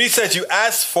 But he says, you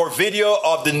asked for video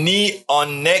of the knee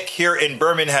on neck here in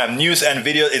Birmingham. News and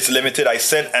video is limited. I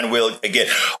sent and will again.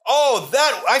 Oh,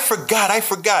 that, I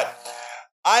forgot.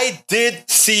 I did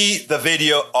see the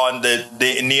video on the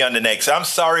knee on the neck. So I'm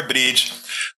sorry, Bridge.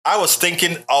 I was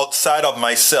thinking outside of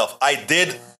myself. I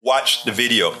did watch the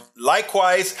video.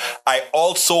 Likewise, I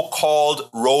also called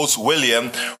Rose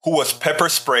William, who was pepper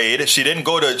sprayed. She didn't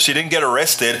get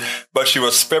arrested, but she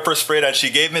was pepper sprayed, and she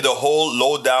gave me the whole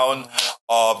lowdown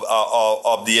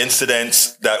of the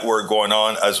incidents that were going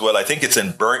on as well. I think it's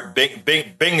in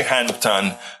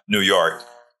Binghamton, New York.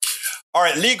 All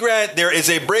right, Lee Grant, there is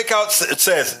a breakout. It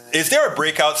says, is there a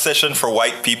breakout session for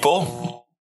white people?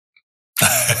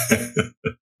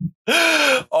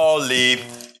 Oh, Lee,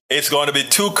 it's going to be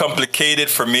too complicated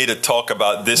for me to talk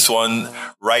about this one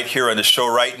right here on the show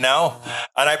right now.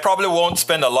 And I probably won't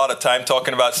spend a lot of time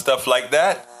talking about stuff like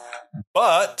that.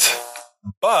 But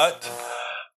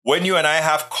when you and I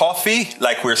have coffee,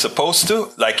 like we're supposed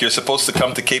to, like you're supposed to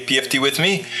come to KPFT with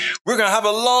me, we're going to have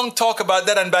a long talk about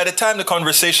that. And by the time the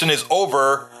conversation is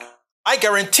over, I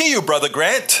guarantee you, Brother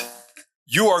Grant,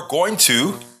 you are going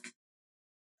to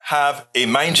have a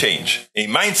mind change, a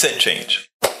mindset change.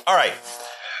 All right,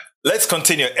 let's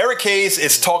continue. Eric Hayes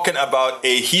is talking about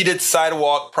a heated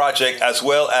sidewalk project as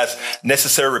well as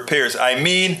necessary repairs. I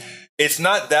mean, it's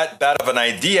not that bad of an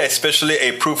idea, especially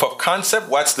a proof of concept.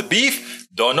 What's the beef?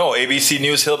 Don't know. ABC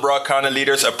News, Hillsborough County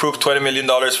leaders approved $20 million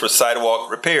for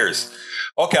sidewalk repairs.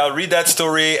 Okay, I'll read that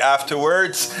story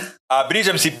afterwards. British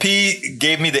MCP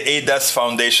gave me the ADAS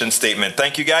Foundation statement.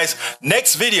 Thank you, guys.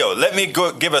 Next video, let me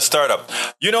go give a startup.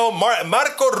 You know,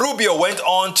 Marco Rubio went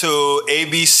on to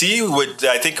ABC, with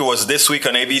I think it was this week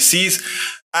on ABC's,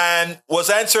 and was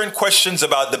answering questions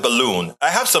about the balloon. I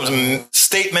have some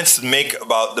statements to make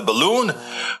about the balloon,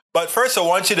 but first I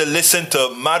want you to listen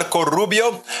to Marco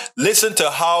Rubio. Listen to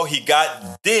how he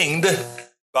got dinged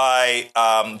by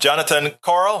Jonathan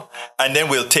Karl, and then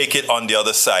we'll take it on the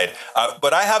other side.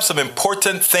 But I have some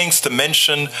important things to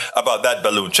mention about that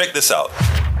balloon. Check this out.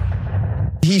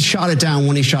 He shot it down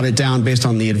when he shot it down based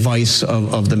on the advice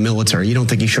of the military. You don't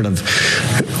think he should have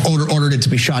ordered it to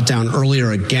be shot down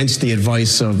earlier against the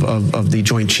advice of the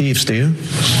Joint Chiefs, do you?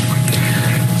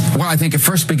 Well, I think it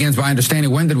first begins by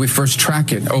understanding when did we first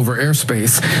track it over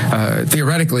airspace.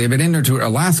 Theoretically, if it entered to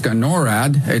Alaska,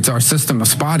 NORAD, it's our system of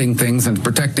spotting things and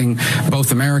protecting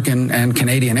both American and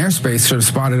Canadian airspace, should have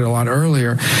spotted it a lot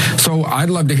earlier. So I'd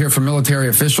love to hear from military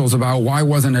officials about why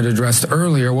wasn't it addressed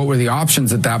earlier? What were the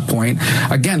options at that point?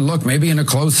 Again, look, maybe in a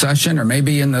closed session or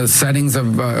maybe in the settings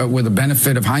of with the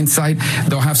benefit of hindsight,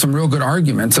 they'll have some real good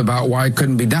arguments about why it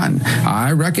couldn't be done.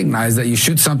 I recognize that you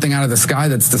shoot something out of the sky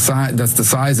that's the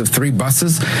size of 3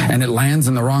 buses and it lands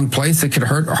in the wrong place, it could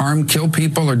hurt, harm, kill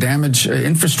people or damage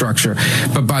infrastructure.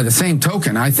 But by the same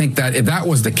token, I think that if that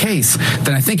was the case,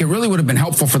 then I think it really would have been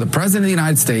helpful for the President of the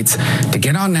United States to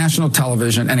get on national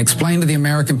television and explain to the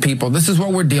American people, this is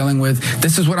what we're dealing with,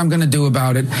 this is what I'm going to do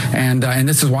about it, and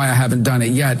this is why I haven't done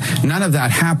it yet. None of that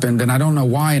happened, and I don't know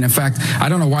why. And in fact, I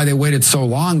don't know why they waited so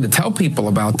long to tell people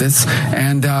about this.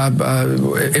 And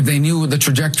if they knew the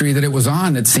trajectory that it was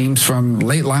on, it seems from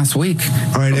late last week.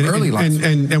 All right.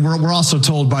 And we're also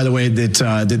told, by the way,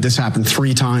 that this happened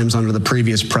 3 times under the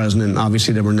previous president.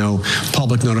 Obviously, there were no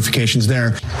public notifications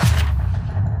there.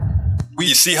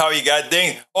 You see how he got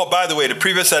dinged? Oh, by the way, the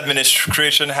previous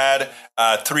administration had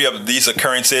 3 of these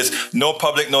occurrences. No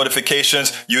public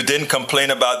notifications. You didn't complain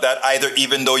about that either,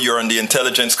 even though you're on the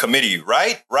Intelligence Committee.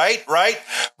 Right?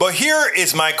 But here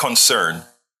is my concern.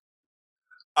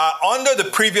 Under the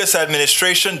previous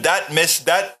administration,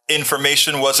 that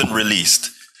information wasn't released.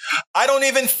 I don't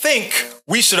even think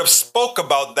we should have spoke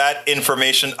about that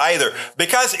information either.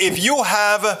 Because if you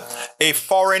have a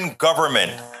foreign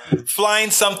government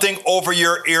flying something over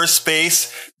your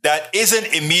airspace that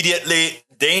isn't immediately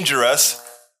dangerous,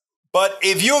 but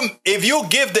if you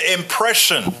give the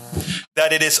impression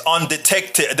that it is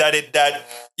undetected, that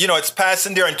it's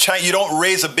passing there and you don't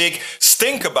raise a big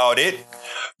stink about it,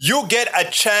 you get a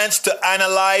chance to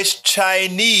analyze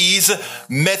Chinese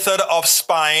method of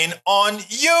spying on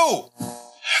you.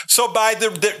 So by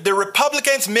the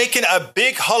Republicans making a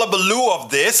big hullabaloo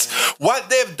of this, what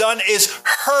they've done is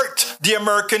hurt the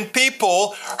American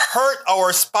people, hurt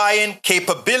our spying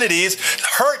capabilities,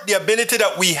 hurt the ability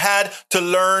that we had to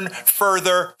learn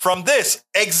further from this.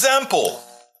 Example,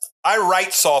 I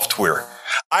write software.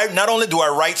 Not only do I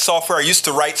write software, I used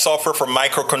to write software for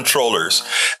microcontrollers.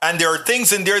 And there are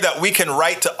things in there that we can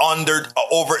write to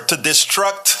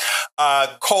destruct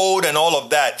code and all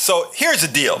of that. So here's the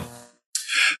deal.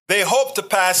 They hope to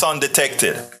pass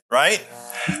undetected, right?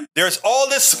 There's all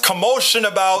this commotion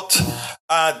about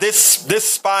this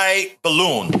spy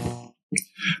balloon.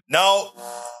 Now,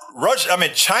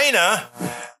 China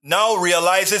now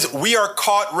realizes we are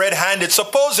caught red-handed.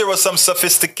 Suppose there was some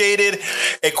sophisticated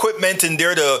equipment in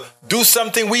there to do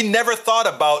something we never thought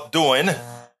about doing.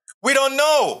 We don't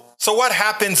know. So what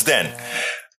happens then?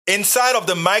 inside of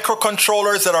the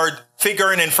microcontrollers that are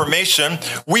figuring information,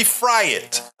 we fry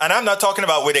it. And I'm not talking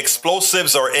about with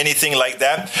explosives or anything like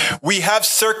that. We have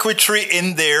circuitry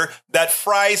in there that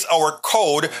fries our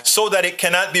code so that it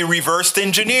cannot be reversed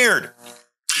engineered.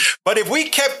 But if we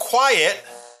kept quiet,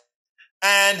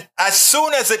 and as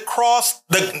soon as it crossed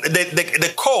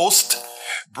the coast,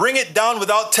 bring it down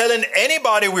without telling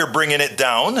anybody we're bringing it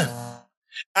down,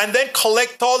 and then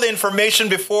collect all the information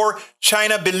before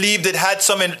China believed it had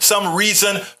some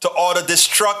reason to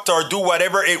auto-destruct or do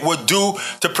whatever it would do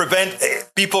to prevent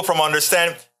people from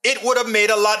understanding, it would have made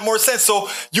a lot more sense. So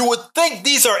you would think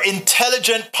these are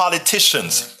intelligent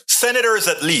politicians, senators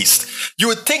at least. You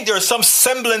would think there's some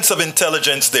semblance of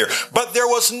intelligence there, but there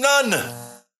was none.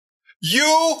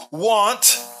 You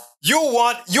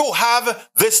have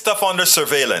this stuff under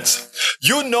surveillance.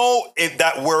 You know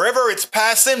that wherever it's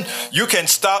passing, you can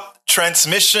stop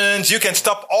transmissions. You can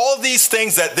stop all these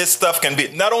things that this stuff can be.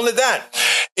 Not only that,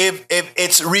 if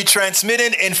it's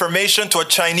retransmitting information to a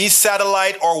Chinese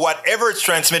satellite or whatever it's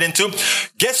transmitting to,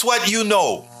 guess what you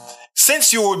know?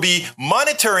 Since you will be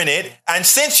monitoring it, and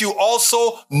since you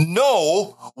also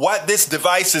know what this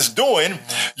device is doing,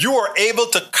 you are able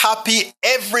to copy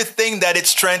everything that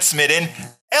it's transmitting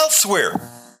elsewhere.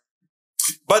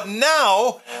 But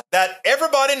now that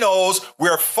everybody knows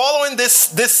we're following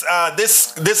this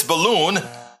balloon,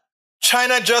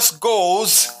 China just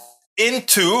goes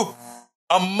into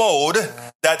a mode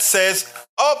that says,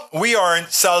 oh, we are in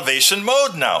salvation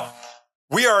mode now.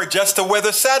 We are just a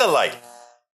weather satellite.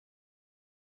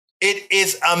 It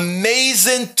is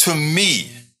amazing to me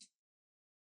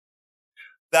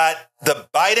that the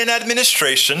Biden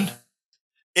administration,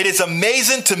 it is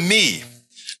amazing to me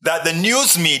that the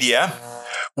news media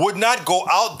would not go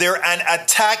out there and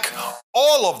attack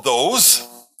all of those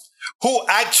who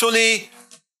actually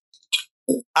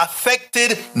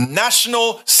affected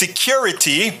national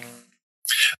security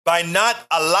by not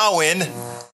allowing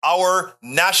our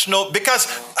national, because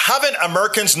having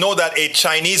Americans know that a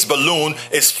Chinese balloon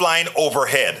is flying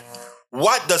overhead,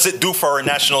 what does it do for our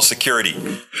national security?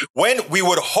 When we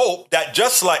would hope that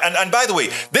just like, and by the way,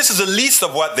 this is the least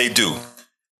of what they do.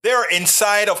 They're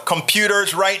inside of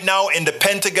computers right now in the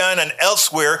Pentagon and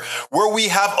elsewhere where we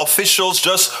have officials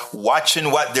just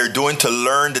watching what they're doing to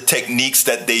learn the techniques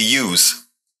that they use.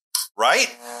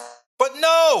 Right? But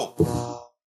no.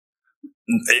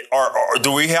 Or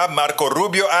do we have Marco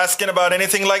Rubio asking about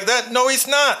anything like that? No, he's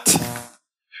not.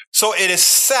 So it is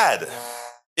sad.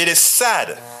 It is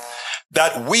sad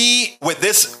that we, with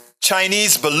this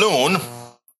Chinese balloon,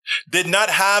 did not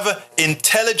have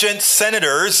intelligent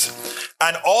senators.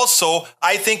 And also,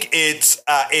 I think it's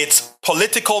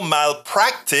political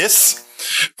malpractice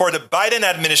for the Biden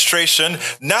administration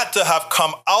not to have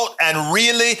come out and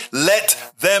really let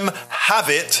them have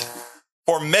it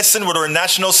for messing with our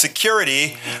national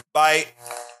security by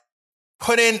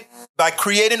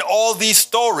creating all these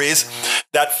stories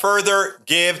that further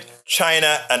give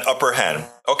China an upper hand.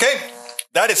 Okay?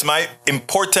 That is my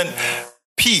important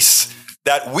piece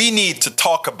that we need to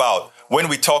talk about when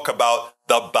we talk about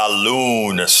the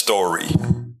balloon story,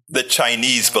 the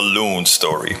Chinese balloon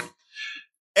story.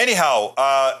 Anyhow,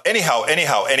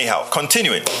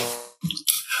 continuing.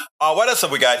 What else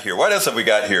have we got here?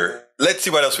 Let's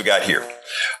see what else we got here.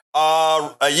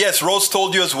 Yes, Rose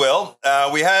told you as well.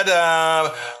 We had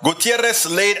Gutierrez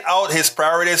laid out his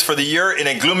priorities for the year in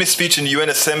a gloomy speech in the UN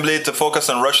Assembly to focus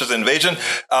on Russia's invasion.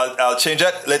 I'll change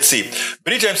that. Let's see.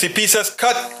 British MCP says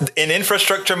cut in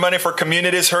infrastructure money for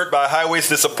communities hurt by highways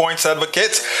disappoints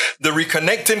advocates. The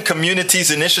Reconnecting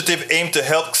Communities initiative aimed to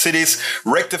help cities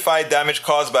rectify damage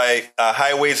caused by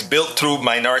highways built through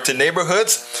minority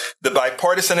neighborhoods. The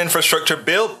bipartisan infrastructure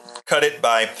bill cut it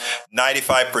by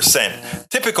 95%.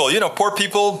 Typical, poor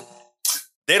people,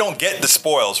 they don't get the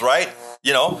spoils, right?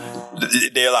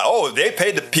 They're like, oh, they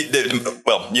paid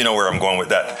well, you know where I'm going with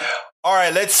that. All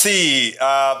right, let's see.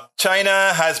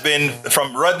 China has been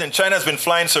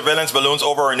flying surveillance balloons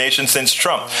over our nation since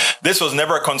Trump. This was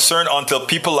never a concern until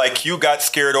people like you got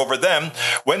scared over them.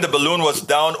 When the balloon was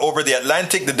down over the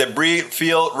Atlantic, the debris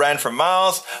field ran for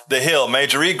miles. The Hill.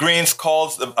 Marjorie Greens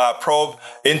calls the probe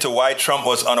into why Trump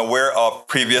was unaware of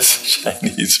previous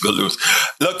Chinese balloons.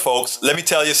 Look, folks, let me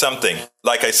tell you something.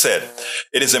 Like I said,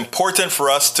 it is important for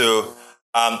us to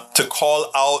call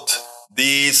out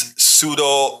these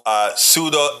pseudo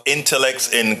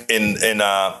intellects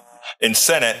in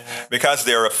Senate because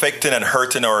they're affecting and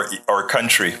hurting our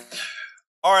country.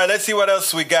 All right, let's see what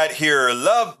else we got here.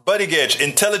 Love Buttigieg,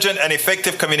 intelligent and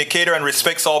effective communicator and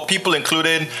respects all people,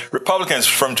 including Republicans,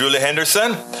 from Julie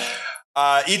Henderson.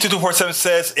 E2247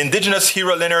 says Indigenous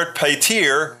hero Leonard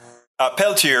Peltier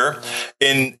Peltier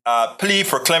in plea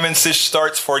for clemency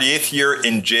starts 48th year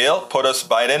in jail. POTUS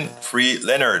Biden, free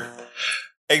Leonard.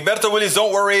 Egberto Willis,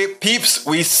 don't worry, peeps,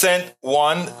 we sent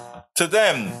one to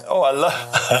them. Oh, I love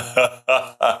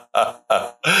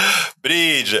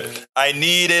Bridge. I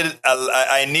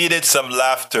needed some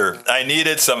laughter.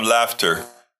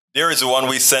 There is one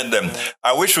we sent them.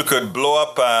 I wish we could blow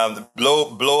up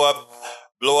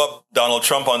Donald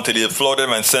Trump until he float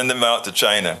him and send him out to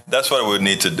China. That's what we would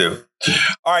need to do.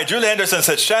 All right, Julie Henderson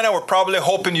said, China were probably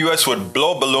hoping U.S. would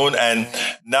blow balloon and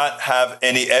not have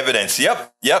any evidence.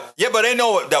 Yep. Yeah, but they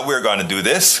know that we're going to do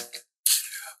this.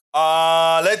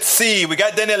 Let's see. We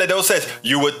got Daniel Edo says,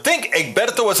 you would think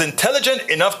Egberto was intelligent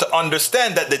enough to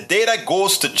understand that the data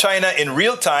goes to China in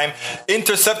real time.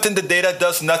 Intercepting the data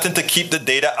does nothing to keep the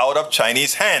data out of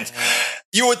Chinese hands.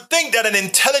 You would think that an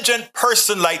intelligent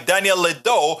person like Daniel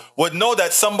Ledo would know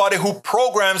that somebody who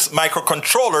programs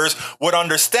microcontrollers would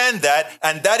understand that.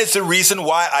 And that is the reason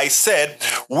why I said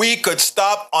we could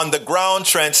stop on the ground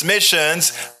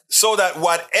transmissions so that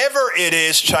whatever it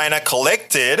is China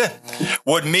collected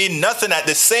would mean nothing at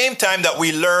the same time that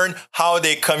we learn how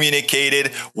they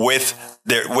communicated with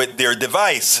their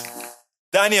device.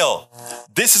 Daniel,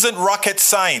 this isn't rocket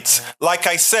science. Like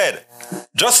I said,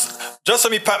 just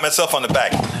let me pat myself on the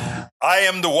back. I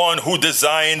am the one who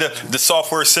designed the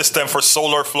software system for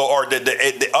SolarFlow, or they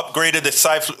upgraded the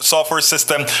software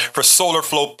system for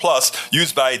SolarFlow Plus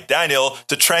used by Daniel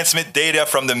to transmit data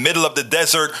from the middle of the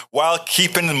desert while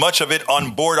keeping much of it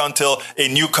on board until a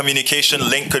new communication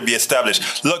link could be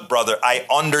established. Look, brother, I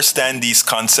understand these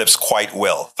concepts quite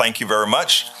well. Thank you very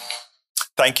much.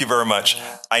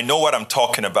 I know what I'm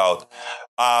talking about.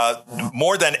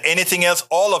 More than anything else,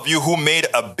 all of you who made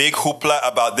a big hoopla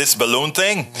about this balloon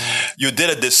thing, you did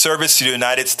a disservice to the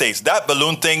United States. That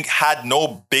balloon thing had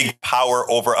no big power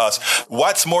over us.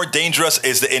 What's more dangerous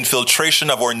is the infiltration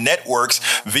of our networks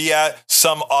via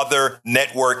some other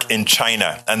network in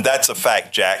China. And that's a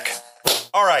fact, Jack.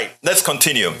 All right, let's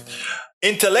continue.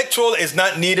 Intellectual is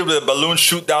not needed with a balloon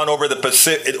shoot down over the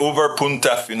Pacific, over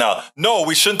Punta Final. No,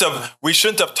 we shouldn't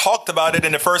have talked about it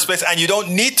in the first place. And you don't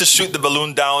need to shoot the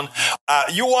balloon down.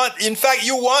 You want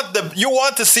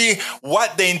to see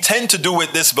what they intend to do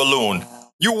with this balloon.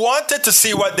 You wanted to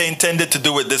see what they intended to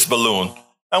do with this balloon,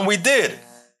 and we did.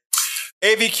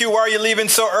 AVQ, why are you leaving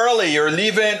so early? You're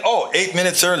leaving 8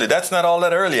 minutes early. That's not all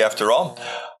that early after all.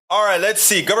 All right, let's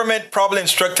see. Government probably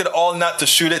instructed all not to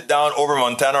shoot it down over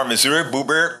Montana or Missouri.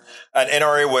 Boober and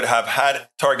NRA would have had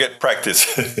target practice.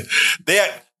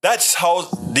 That's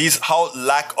how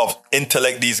lack of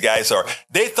intellect these guys are.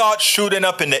 They thought shooting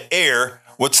up in the air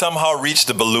would somehow reach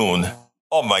the balloon.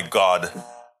 Oh my God.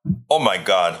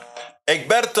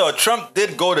 Egberto, Trump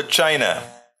did go to China.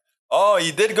 Oh,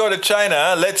 he did go to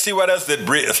China. Let's see what else did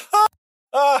Bridge.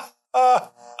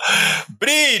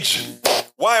 Bridge.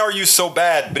 Why are you so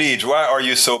bad, Bridge? Why are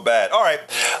you so bad? All right,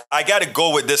 I got to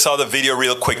go with this other video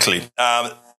real quickly.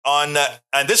 And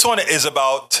this one is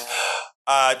about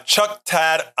Chuck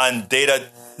Todd and data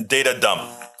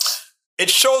dump. It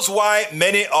shows why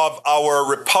many of our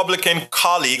Republican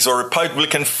colleagues or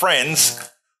Republican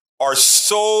friends are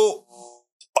so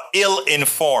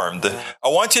ill-informed. I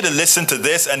want you to listen to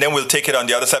this, and then we'll take it on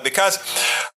the other side, because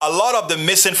a lot of the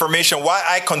misinformation, why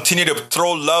I continue to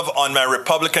throw love on my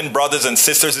Republican brothers and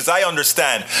sisters, is I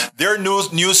understand their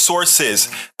news sources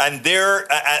and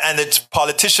it's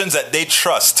politicians that they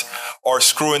trust are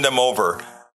screwing them over.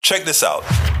 Check this out.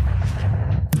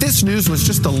 This news was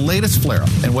just the latest flare-up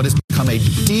in what has become a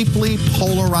deeply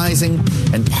polarizing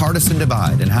and partisan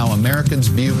divide in how Americans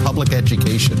view public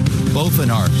education, both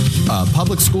in our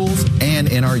public schools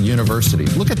and in our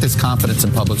universities. Look at this confidence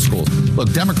in public schools.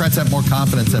 Look, Democrats have more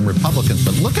confidence than Republicans,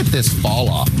 but look at this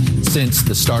fall-off since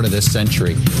the start of this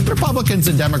century. Republicans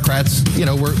and Democrats,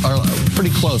 are pretty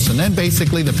close. And then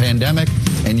basically the pandemic,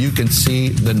 and you can see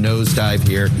the nosedive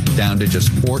here down to just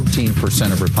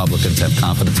 14% of Republicans have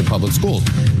confidence in public schools.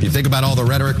 If you think about all the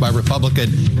rhetoric by Republican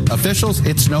officials,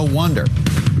 it's no wonder.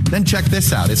 Then check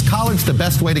this out. Is college the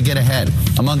best way to get ahead?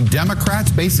 Among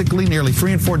Democrats, basically nearly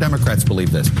 3 in 4 Democrats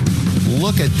believe this.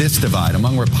 Look at this divide.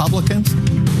 Among Republicans,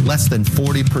 less than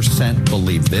 40%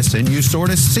 believe this, and you sort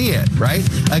of see it, right?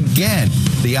 Again,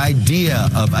 the idea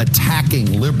of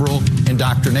attacking liberal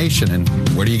indoctrination. And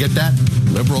where do you get that?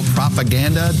 Liberal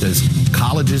propaganda. Does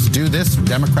colleges do this?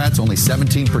 Democrats, only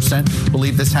 17%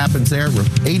 believe this happens there.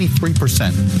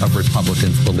 83% of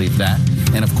Republicans believe that.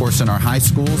 And of course, in our high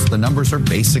schools, the numbers are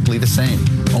basically the same.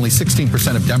 Only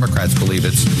 16% of Democrats believe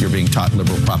you're being taught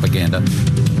liberal propaganda,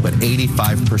 but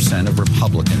 85% of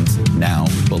Republicans now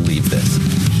believe this.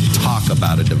 talk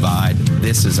about a divide.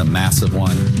 This is a massive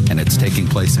one, and it's taking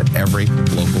place at every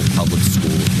local public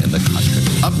school in the country.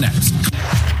 Up next.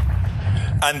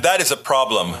 And that is a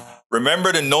problem.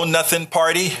 Remember the Know Nothing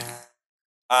Party?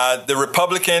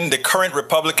 The current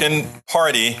Republican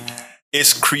Party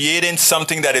is creating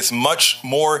something that is much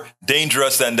more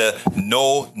dangerous than the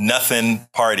Know Nothing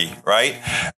Party, right?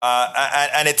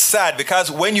 And it's sad because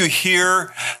when you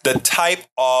hear the type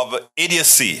of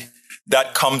idiocy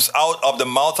that comes out of the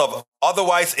mouth of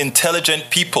otherwise intelligent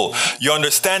people, you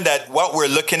understand that what we're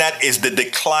looking at is the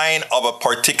decline of a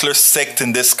particular sect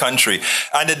in this country.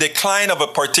 And the decline of a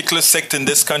particular sect in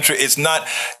this country is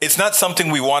it's not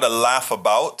something we want to laugh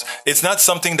about. It's not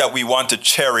something that we want to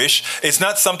cherish. It's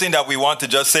not something that we want to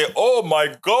just say, oh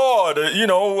my God,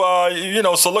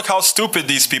 so look how stupid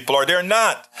these people are. They're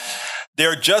not.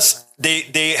 They're just,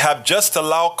 they have just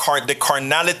allowed the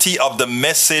carnality of the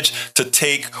message to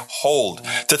take hold.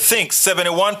 To think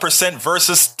 71%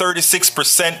 versus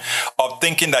 36% of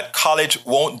thinking that college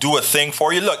won't do a thing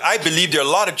for you. Look, I believe there are a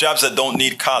lot of jobs that don't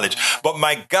need college, but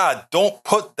my God, don't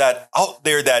put that out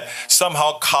there that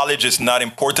somehow college is not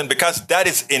important, because that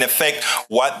is in effect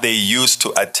what they use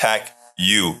to attack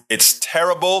you. It's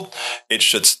terrible. It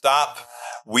should stop.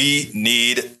 We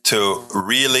need to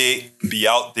really be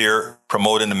out there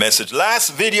promoting the message. Last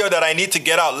video that I need to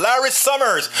get out. Larry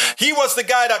Summers. He was the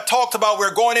guy that talked about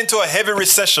we're going into a heavy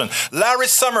recession. Larry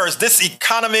Summers, this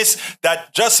economist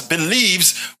that just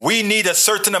believes we need a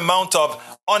certain amount of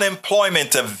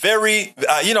unemployment, a very,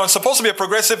 it's supposed to be a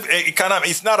progressive economy.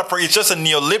 It's just a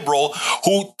neoliberal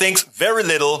who thinks very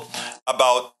little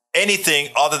about anything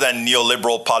other than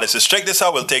neoliberal policies. Check this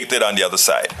out. We'll take it on the other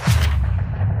side.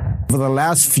 For the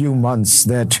last few months,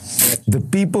 that the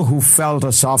people who felt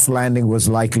a soft landing was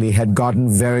likely had gotten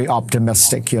very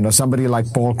optimistic. Somebody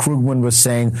like Paul Krugman was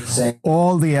saying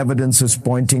all the evidence is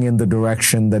pointing in the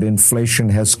direction that inflation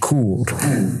has cooled.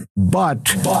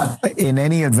 But in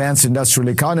any advanced industrial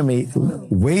economy,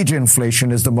 wage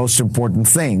inflation is the most important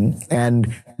thing.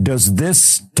 And does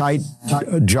this tight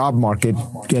job market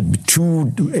get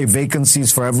 2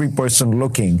 vacancies for every person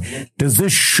looking? Does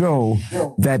this show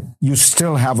that you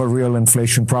still have a real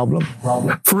inflation problem?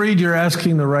 Fareed, you're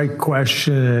asking the right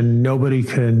question, and nobody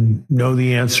can know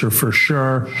the answer for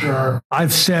sure.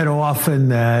 I've said often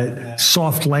that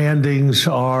soft landings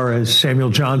are, as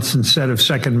Samuel Johnson said of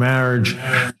Second Marriage,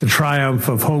 the triumph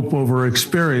of hope over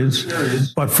experience.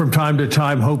 But from time to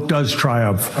time, hope does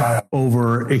triumph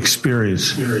over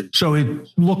experience. So it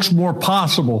looks more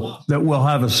possible that we'll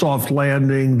have a soft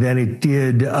landing than it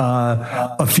did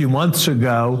a few months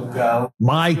ago.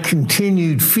 My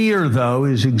continued fear, though,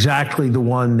 is exactly the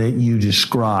one that you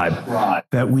described,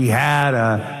 that we had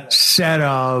a set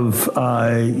of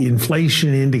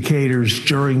inflation indicators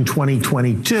during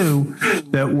 2022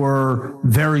 that were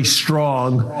very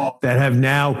strong, that have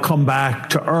now come back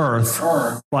to earth,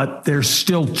 but they're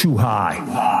still too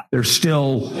high. They're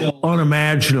still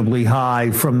unimaginably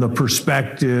high from the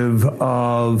perspective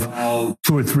of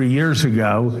 2 or 3 years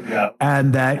ago,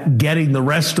 and that getting the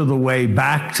rest of the way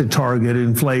back to target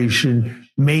inflation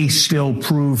may still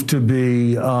prove to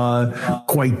be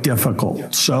quite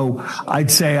difficult. So I'd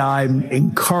say I'm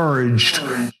encouraged,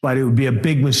 but it would be a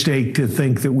big mistake to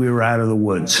think that we were out of the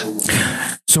woods.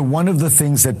 So one of the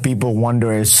things that people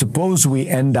wonder is, suppose we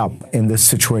end up in this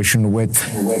situation with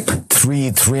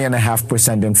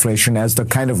 3.5% inflation as the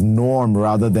kind of norm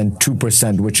rather than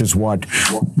 2%, which is what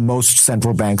most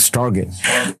central banks target.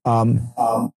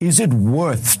 Is it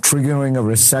worth triggering a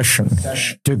recession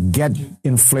to get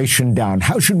inflation down?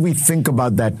 How should we think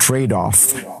about that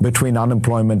trade-off between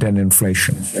unemployment and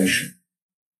inflation?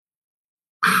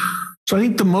 So I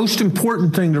think the most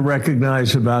important thing to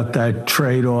recognize about that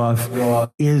trade-off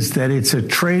is that it's a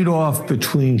trade-off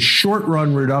between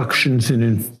short-run reductions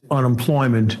in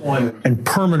unemployment and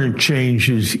permanent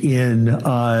changes in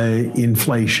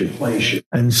inflation.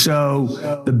 And so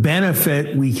the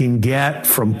benefit we can get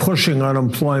from pushing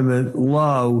unemployment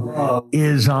low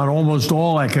is, on almost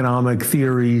all economic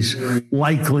theories,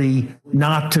 likely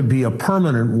not to be a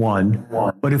permanent one.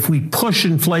 But if we push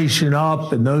inflation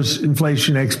up and those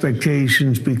inflation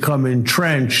expectations become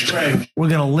entrenched, we're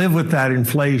going to live with that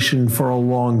inflation for a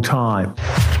long time.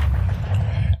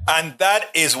 And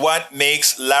that is what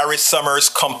makes Larry Summers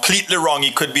completely wrong.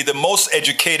 He could be the most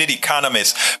educated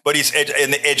economist, but he's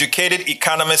an educated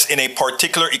economist in a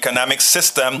particular economic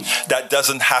system that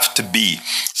doesn't have to be.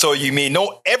 So you may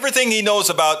know everything he knows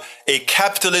about a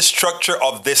capitalist structure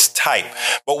of this type,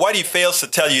 but what he fails to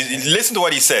tell you, listen to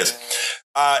what he says.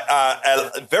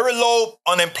 Very low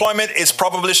unemployment is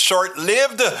probably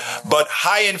short-lived, but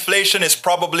high inflation is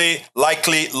probably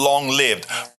likely long-lived.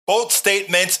 both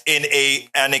statements in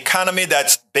an economy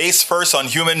that's based first on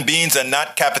human beings and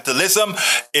not capitalism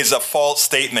is a false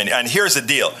statement. And here's the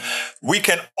deal. We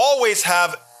can always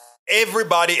have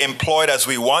everybody employed as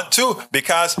we want to,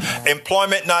 because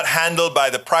employment not handled by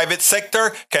the private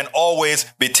sector can always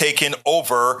be taken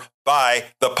over by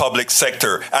the public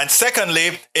sector. And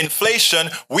secondly,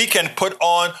 inflation, we can put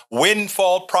on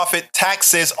windfall profit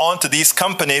taxes onto these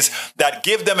companies that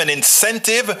give them an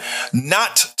incentive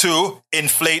not to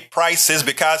inflate prices,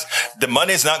 because the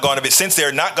money is not going to be, since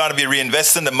they're not going to be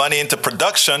reinvesting the money into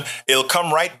production, it'll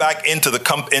come right back into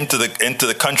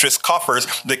the country's coffers,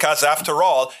 because after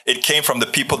all, it came from the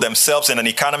people themselves in an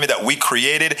economy that we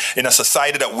created, in a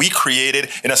society that we created,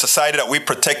 in a society that we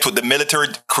protect with the military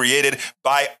created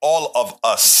by all of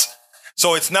us.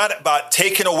 So it's not about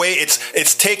taking away,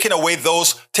 it's taking away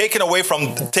the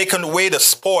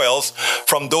spoils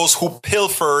from those who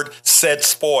pilfered said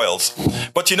spoils.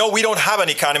 But we don't have an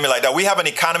economy like that. We have an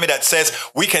economy that says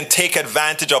we can take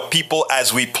advantage of people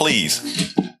as we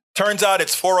please. Turns out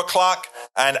it's 4:00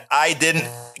 and I didn't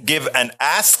give an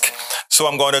ask. So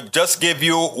I'm going to just give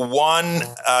you one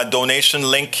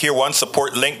donation link here, one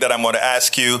support link that I'm going to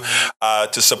ask you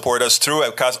to support us through,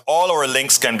 because all our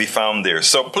links can be found there.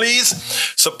 So please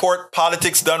support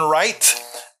Politics Done Right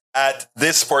at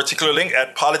this particular link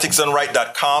at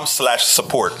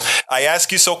politicsdoneright.com/support. I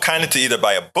ask you so kindly to either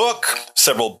buy a book,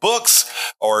 several books,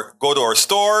 or go to our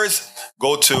stores,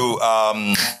 go to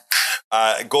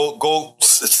go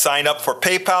sign up for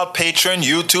PayPal, Patreon,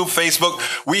 YouTube, Facebook.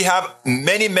 We have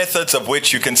many methods of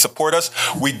which you can support us.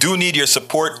 We do need your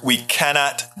support. We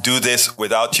cannot do this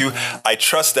without you. I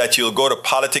trust that you'll go to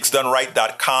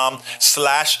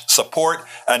politicsdoneright.com/support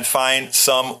and find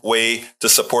some way to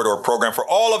support our program. For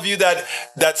all of you that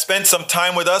spent some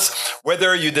time with us,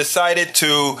 whether you decided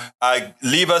to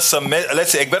leave us some,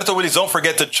 let's say, Egberto Willies, don't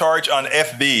forget to charge on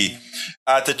FB.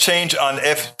 To change on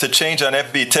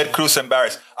FB, Ted Cruz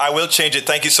embarrassed. I will change it.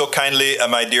 Thank you so kindly,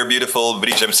 my dear, beautiful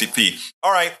British MCP.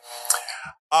 All right.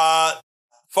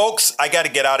 Folks, I got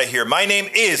to get out of here. My name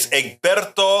is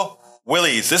Egberto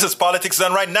Willies. This is Politics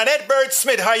Done Right. Nanette Bird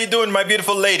Smith, how you doing, my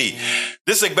beautiful lady?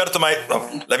 This is Egberto.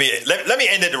 Let me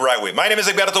end it the right way. My name is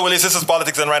Egberto Willies. This is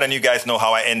Politics Done Right, and you guys know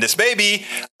how I end this, baby.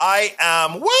 I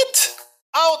am what?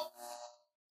 Out.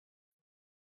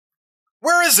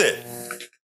 Where is it?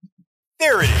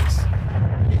 There it is.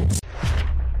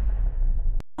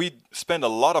 We spend a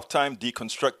lot of time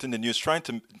deconstructing the news, trying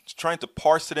to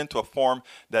parse it into a form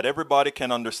that everybody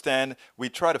can understand. We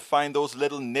try to find those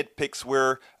little nitpicks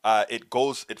where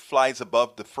it flies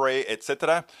above the fray,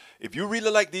 etc. If you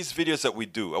really like these videos that we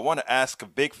do, I want to ask a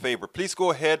big favor. Please go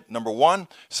ahead. Number 1,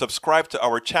 subscribe to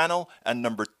our channel. And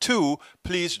number 2,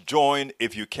 please join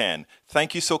if you can.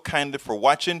 Thank you so kindly for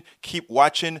watching. Keep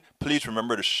watching. Please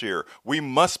remember to share. We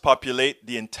must populate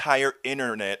the entire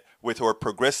internet with our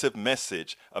progressive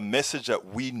message, a message that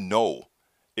we know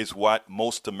is what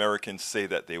most Americans say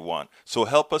that they want. So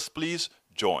help us, please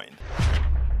join.